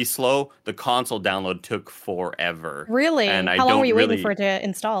download would be slow. The console download took forever. Really? And how long were you waiting for it to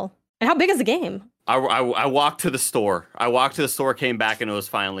install? And how big is the game? I walked to the store. Came back, and it was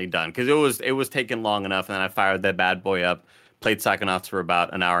finally done because it was taking long enough. And then I fired that bad boy up, Played Psychonauts for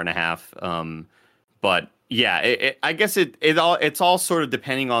about an hour and a half. But yeah, I guess it's all sort of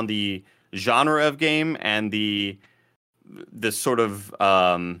depending on the genre of game and the sort of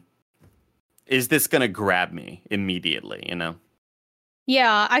is this gonna grab me immediately? You know?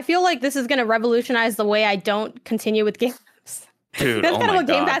 Yeah, I feel like this is going to revolutionize the way I don't continue with games. Dude, That's oh kind of my what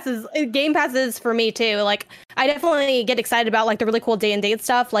God. Game Pass is for me too. Like, I definitely get excited about like the really cool day and date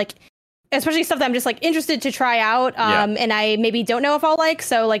stuff, like especially stuff that I'm just like interested to try out, and I maybe don't know if I'll like.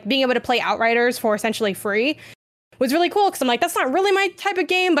 So like being able to play Outriders for essentially free was really cool because I'm like, that's not really my type of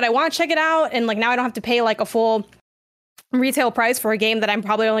game, but I want to check it out, and like now I don't have to pay like a full retail price for a game that I'm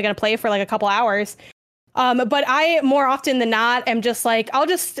probably only going to play for like a couple hours. But I, more often than not, am just like, I'll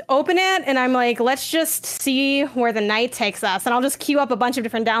just open it and I'm like, let's just see where the night takes us. And I'll just queue up a bunch of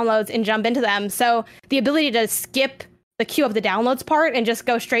different downloads and jump into them. So the ability to skip the queue up the downloads part and just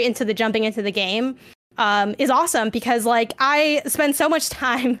go straight into the jumping into the game is awesome because like I spend so much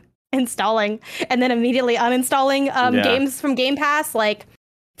time installing and then immediately uninstalling games from Game Pass. Like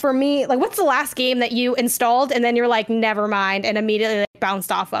for me, like what's the last game that you installed and then you're like, never mind, and immediately like,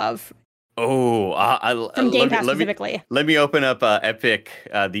 bounced off of? Oh, from Game Pass specifically. Let me open up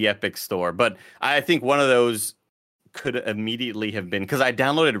Epic, the Epic store. But I think one of those could immediately have been because I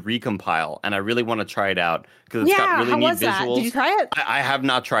downloaded Recompile and I really want to try it out because it's got really neat visuals. Did you try it? I have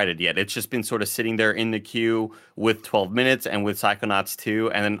not tried it yet. It's just been sort of sitting there in the queue with 12 minutes and with Psychonauts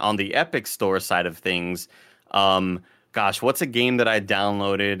 2. And then on the Epic store side of things, gosh, what's a game that I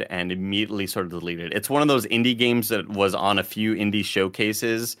downloaded and immediately sort of deleted? It's one of those indie games that was on a few indie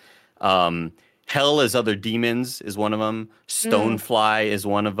showcases. Hell is Other Demons is one of them. Stonefly is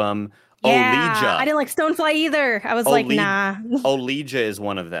one of them. Yeah, Olija. I didn't like Stonefly either. I was like, nah. Olija is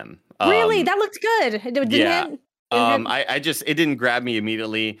one of them. Really? That looked good. Didn't it? It didn't grab me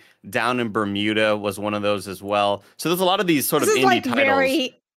immediately. Down in Bermuda was one of those as well. So there's a lot of these sort of indie titles.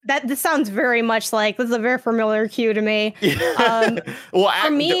 This sounds very much like this is a very familiar cue to me. Well,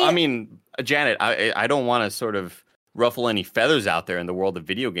 for me, I mean, Janet, I don't want to sort of ruffle any feathers out there in the world of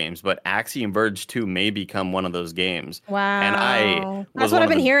video games, but Axiom Verge 2 may become one of those games. Wow. And that's what I've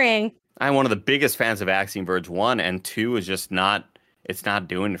been hearing. I'm one of the biggest fans of Axiom Verge 1, and 2 is just not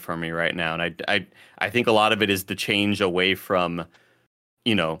doing it for me right now. And I think a lot of it is the change away from,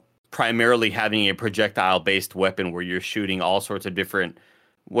 you know, primarily having a projectile-based weapon where you're shooting all sorts of different,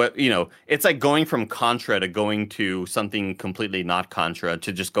 it's like going from Contra to going to something completely not Contra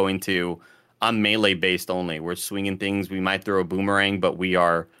to just going to I'm melee based only. We're swinging things. We might throw a boomerang, but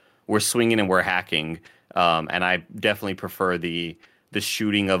we're swinging and we're hacking. And I definitely prefer the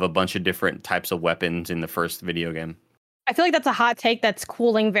shooting of a bunch of different types of weapons in the first video game. I feel like that's a hot take that's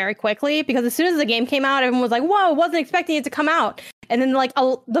cooling very quickly because as soon as the game came out, everyone was like, whoa, wasn't expecting it to come out. And then like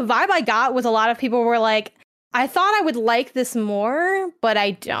the vibe I got was a lot of people were like, I thought I would like this more, but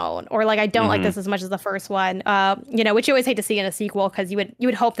I don't, or like I don't like this as much as the first one. Which you always hate to see in a sequel because you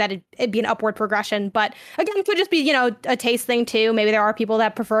would hope that it'd be an upward progression. But again, it could just be a taste thing too. Maybe there are people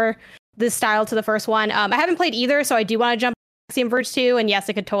that prefer this style to the first one. I haven't played either, so I do want to jump to Axiom Verge 2, and yes,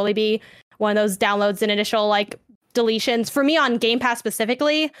 it could totally be one of those downloads and initial like deletions for me on Game Pass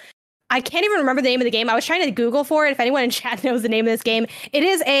specifically. I can't even remember the name of the game. I was trying to Google for it. If anyone in chat knows the name of this game, it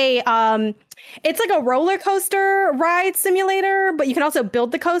is it's like a roller coaster ride simulator, but you can also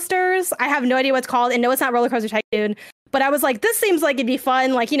build the coasters. I have no idea what it's called, and no, it's not Roller Coaster Tycoon. But I was like, this seems like it'd be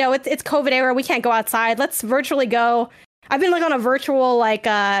fun. Like, it's COVID era. We can't go outside. Let's virtually go. I've been like on a virtual like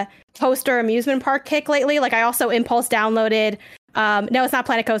coaster amusement park kick lately. Like I also impulse downloaded. No, it's not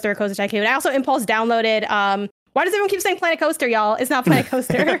Planet Coaster or Coaster Tycoon. I also impulse downloaded. Why does everyone keep saying Planet Coaster, y'all? It's not Planet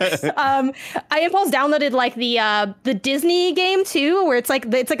Coaster. I impulse downloaded like the Disney game too, where it's like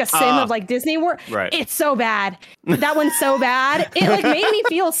a sim of like Disney World. Right. It's so bad. That one's so bad. It like made me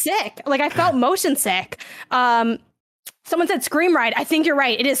feel sick. Like I felt motion sick. Someone said Scream Ride. I think you're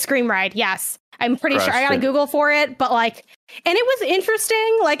right. It is Scream Ride. Yes. I'm pretty sure. I got to Google for it, but like, and it was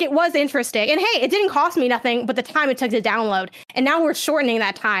interesting. Like it was interesting. And hey, it didn't cost me nothing, but the time it took to download. And now we're shortening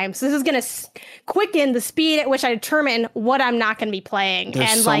that time. So this is going to quicken the speed at which I determine what I'm not going to be playing.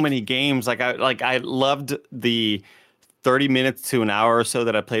 There's and so many games. I loved the 30 minutes to an hour or so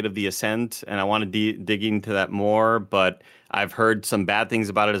that I played of The Ascent, and I want to dig into that more, but I've heard some bad things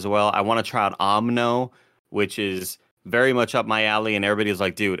about it as well. I want to try out Omno, which is very much up my alley, and everybody's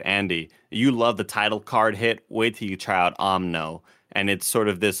like, dude, Andy, you love the title card hit. Wait till you try out Omno. And it's sort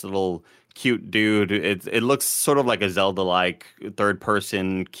of this little cute dude. It looks sort of like a Zelda-like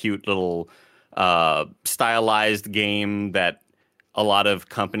third-person, cute little stylized game that a lot of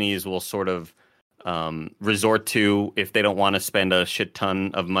companies will sort of resort to if they don't want to spend a shit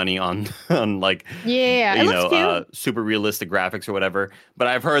ton of money on like super realistic graphics or whatever. But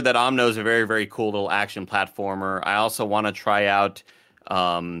I've heard that Omno is a very, very cool little action platformer. I also want to try out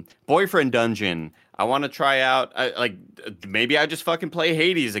Boyfriend Dungeon. I want to try out maybe I just fucking play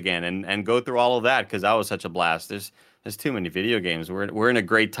Hades again and go through all of that because that was such a blast. There's too many video games. We're in a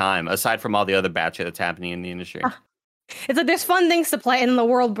great time aside from all the other bad shit that's happening in the industry. It's like there's fun things to play and the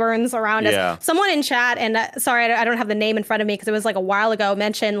world burns around us. Someone in chat, and sorry, I don't have the name in front of me because it was like a while ago,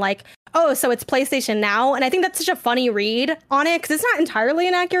 mentioned like, oh, so it's PlayStation Now. And I think that's such a funny read on it because it's not entirely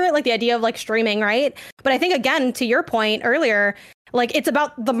inaccurate, like the idea of like streaming, right? But I think, again, to your point earlier, like it's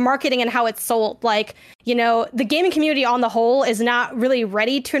about the marketing and how it's sold. Like, you know, the gaming community on the whole is not really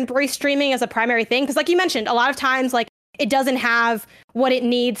ready to embrace streaming as a primary thing. Because like you mentioned, a lot of times, like, it doesn't have what it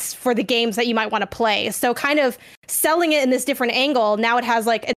needs for the games that you might want to play. So kind of selling it in this different angle, now it has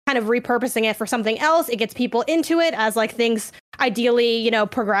like, it's kind of repurposing it for something else. It gets people into it as like things ideally, you know,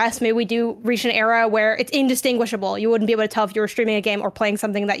 progress. Maybe we do reach an era where it's indistinguishable. You wouldn't be able to tell if you were streaming a game or playing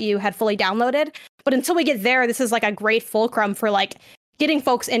something that you had fully downloaded. But until we get there, this is like a great fulcrum for like getting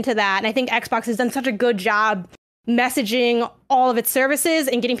folks into that. And I think Xbox has done such a good job messaging all of its services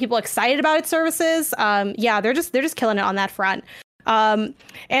and getting people excited about its services. They're just killing it on that front. And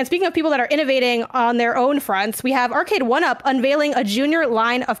speaking of people that are innovating on their own fronts, we have Arcade1Up unveiling a junior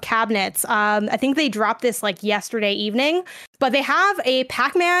line of cabinets. I think they dropped this like yesterday evening, but they have a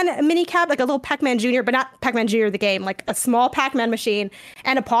Pac-Man mini cab, like a little Pac-Man Junior, but not Pac-Man Junior the game, like a small Pac-Man machine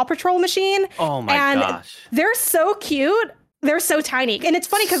and a Paw Patrol machine. Oh my gosh. They're so cute. They're so tiny. And it's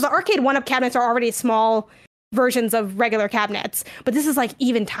funny because the Arcade1Up cabinets are already small versions of regular cabinets, but this is like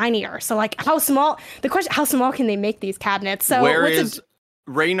even tinier. So like how small can they make these cabinets? So where is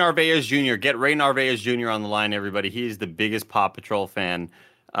Ray Narvaez Jr.? Get Ray Narvaez Jr. on the line, everybody. He's the biggest Paw Patrol fan.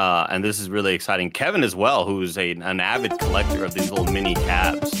 And this is really exciting. Kevin as well, who's an avid collector of these little mini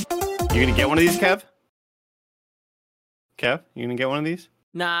cabs. You gonna get one of these, Kev? You gonna get one of these?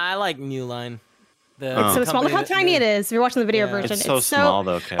 Nah, I like New Line. It's so small. Look how tiny it is. If you're watching the video version, it's so small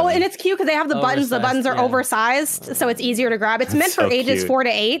though, Kevin. Oh, and it's cute because they have the buttons. The buttons are oversized, so it's easier to grab. It's meant for ages 4 to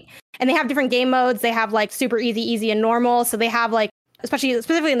 8, and they have different game modes. They have like super easy, and normal. So they have like,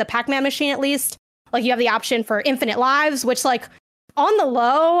 specifically in the Pac-Man machine, at least, like you have the option for infinite lives, which like on the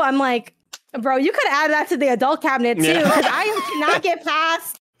low, I'm like, bro, you could add that to the adult cabinet too, because I cannot get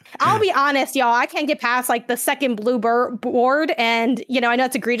past. I'll be honest, y'all. I can't get past like the second blue board, and you know, I know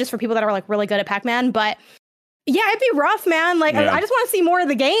it's egregious for people that are like really good at Pac-Man, but yeah, it'd be rough, man. Like I just want to see more of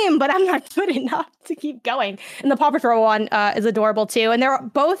the game, but I'm not good enough to keep going. And the Paw Patrol one is adorable too, and they're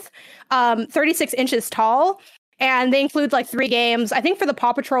both 36 inches tall, and they include like 3 games. I think for the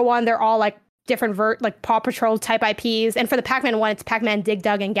Paw Patrol one, they're all like different like Paw Patrol type IPs, and for the Pac-Man one, it's Pac-Man, Dig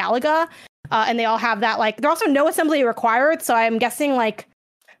Dug, and Galaga, and they all have that. Like, they're also no assembly required, so I'm guessing like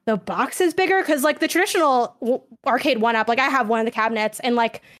the box is bigger because like the traditional Arcade1Up, like I have one of the cabinets, and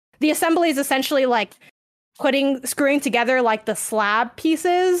like the assembly is essentially like screwing together like the slab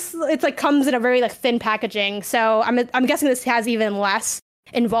pieces. It's like comes in a very like thin packaging. So I'm guessing this has even less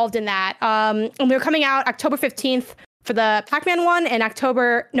involved in that. And they're coming out October 15th for the Pac-Man one and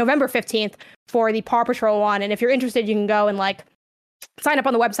November 15th for the Paw Patrol one. And if you're interested, you can go and like sign up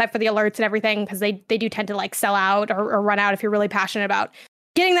on the website for the alerts and everything, because they do tend to like sell out or run out if you're really passionate about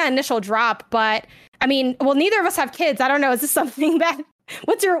getting that initial drop. But I mean, well, neither of us have kids. I don't know. Is this something that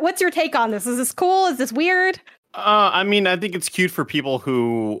what's your take on this? Is this cool? Is this weird? I mean, I think it's cute for people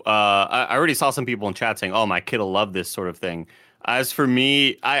who I already saw some people in chat saying, "Oh, my kid will love this sort of thing." As for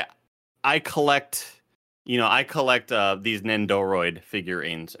me, I collect these Nendoroid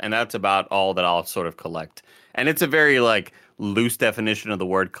figurines, and that's about all that I'll sort of collect. And it's a very like loose definition of the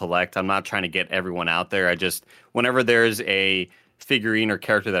word collect. I'm not trying to get everyone out there. I just, whenever there's a figurine or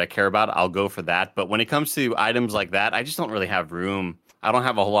character that I care about, I'll go for that. But when it comes to items like that, I just don't really have room. I don't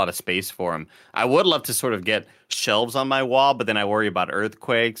have a whole lot of space for them. I would love to sort of get shelves on my wall, but then I worry about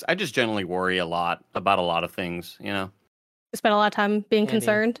earthquakes. I just generally worry a lot about a lot of things, you know? You spend a lot of time being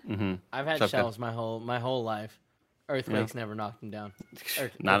concerned. Mm-hmm. I've had shelves my whole life. Earthquakes never knocked them down.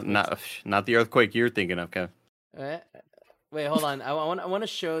 Not the earthquake you're thinking of, Kev. Wait, hold on. I want to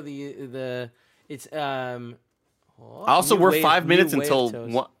show the it's Also, we're 5 minutes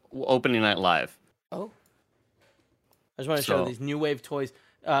until opening night live. Oh. I just want to show these New Wave toys.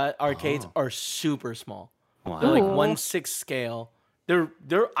 Arcades are super small. Wow. They're like 1/6 scale.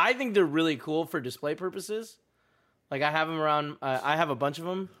 I think they're really cool for display purposes. Like, I have them around. I have a bunch of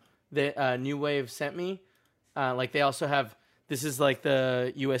them that New Wave sent me. Like, they also have. This is like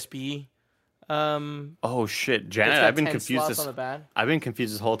the USB. Oh shit, Janet! I've been confused. I've been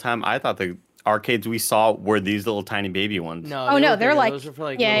confused this whole time. I thought arcades we saw were these little tiny baby ones. No. Oh, no, they're bigger. like- Those are for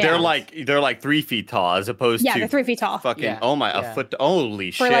like yeah, little yeah. kids. They're like 3 feet tall as opposed Yeah, to they're 3 feet tall. fucking Yeah, a yeah. foot.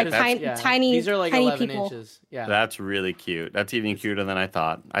 Holy For shit! like That's, tiny, These are like tiny 11 people. inches. Yeah. that's really cute. That's even cuter than I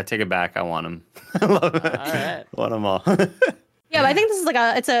thought. I take it back. I want them. I love it. All right. Want them all. Yeah, but I think this is like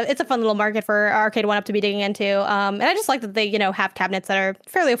it's a fun little market for Arcade One Up to be digging into. And I just like that they, have cabinets that are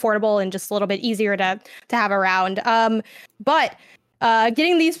fairly affordable and just a little bit easier to have around. But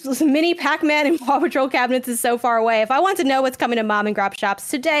getting these mini Pac-Man and Paw Patrol cabinets is so far away. If I want to know what's coming to mom and grop shops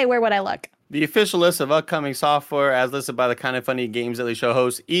today, where would I look? The official list of upcoming software as listed by the Kind of Funny Games Daily Show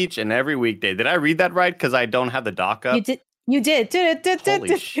hosts each and every weekday. Did I read that right? Because I don't have the doc up. You did.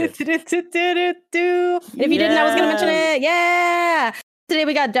 Holy shit. And if you didn't, I was going to mention it. Yeah. Today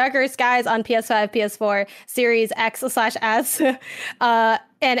we got Darker Skies on PS5, PS4, Series X/S, and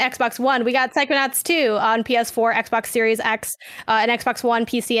Xbox One. We got Psychonauts 2 on PS4, Xbox Series X, and Xbox One,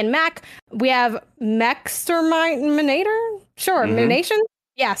 PC, and Mac. We have Mechterminator? Sure, Nation?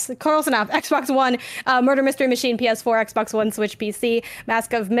 Yes, close enough. Xbox One, Murder Mystery Machine, PS4, Xbox One, Switch, PC,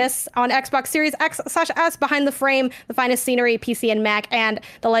 Mask of Myths on Xbox Series X/S, Behind the Frame, The Finest Scenery, PC and Mac, and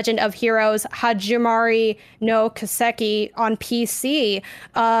The Legend of Heroes, Hajimari no Kaseki on PC.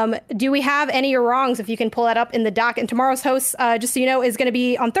 Do we have any wrongs? If you can pull that up in the doc. And tomorrow's hosts, just so you know, is going to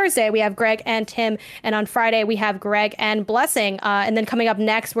be on Thursday. We have Greg and Tim, and on Friday we have Greg and Blessing. And then coming up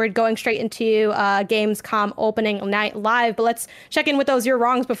next, we're going straight into Gamescom opening night live. But let's check in with those your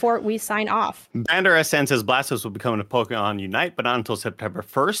wrongs before we sign off. Bander SN says Blastos will be coming to Pokemon Unite, but not until September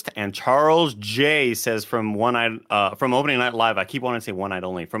 1st. And Charles J says from Opening Night Live, I keep wanting to say One Night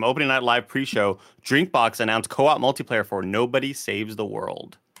Only. From Opening Night Live pre-show, Drinkbox announced co-op multiplayer for Nobody Saves the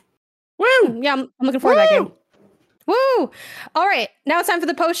World. Woo! Yeah, I'm looking forward to that game. Woo! All right, now it's time for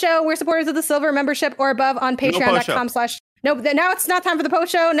the post show. We're supporters of the silver membership or above on patreon.com/. No, now it's not time for the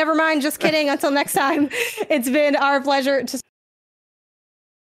post show. Never mind. Just kidding. Until next time, it's been our pleasure to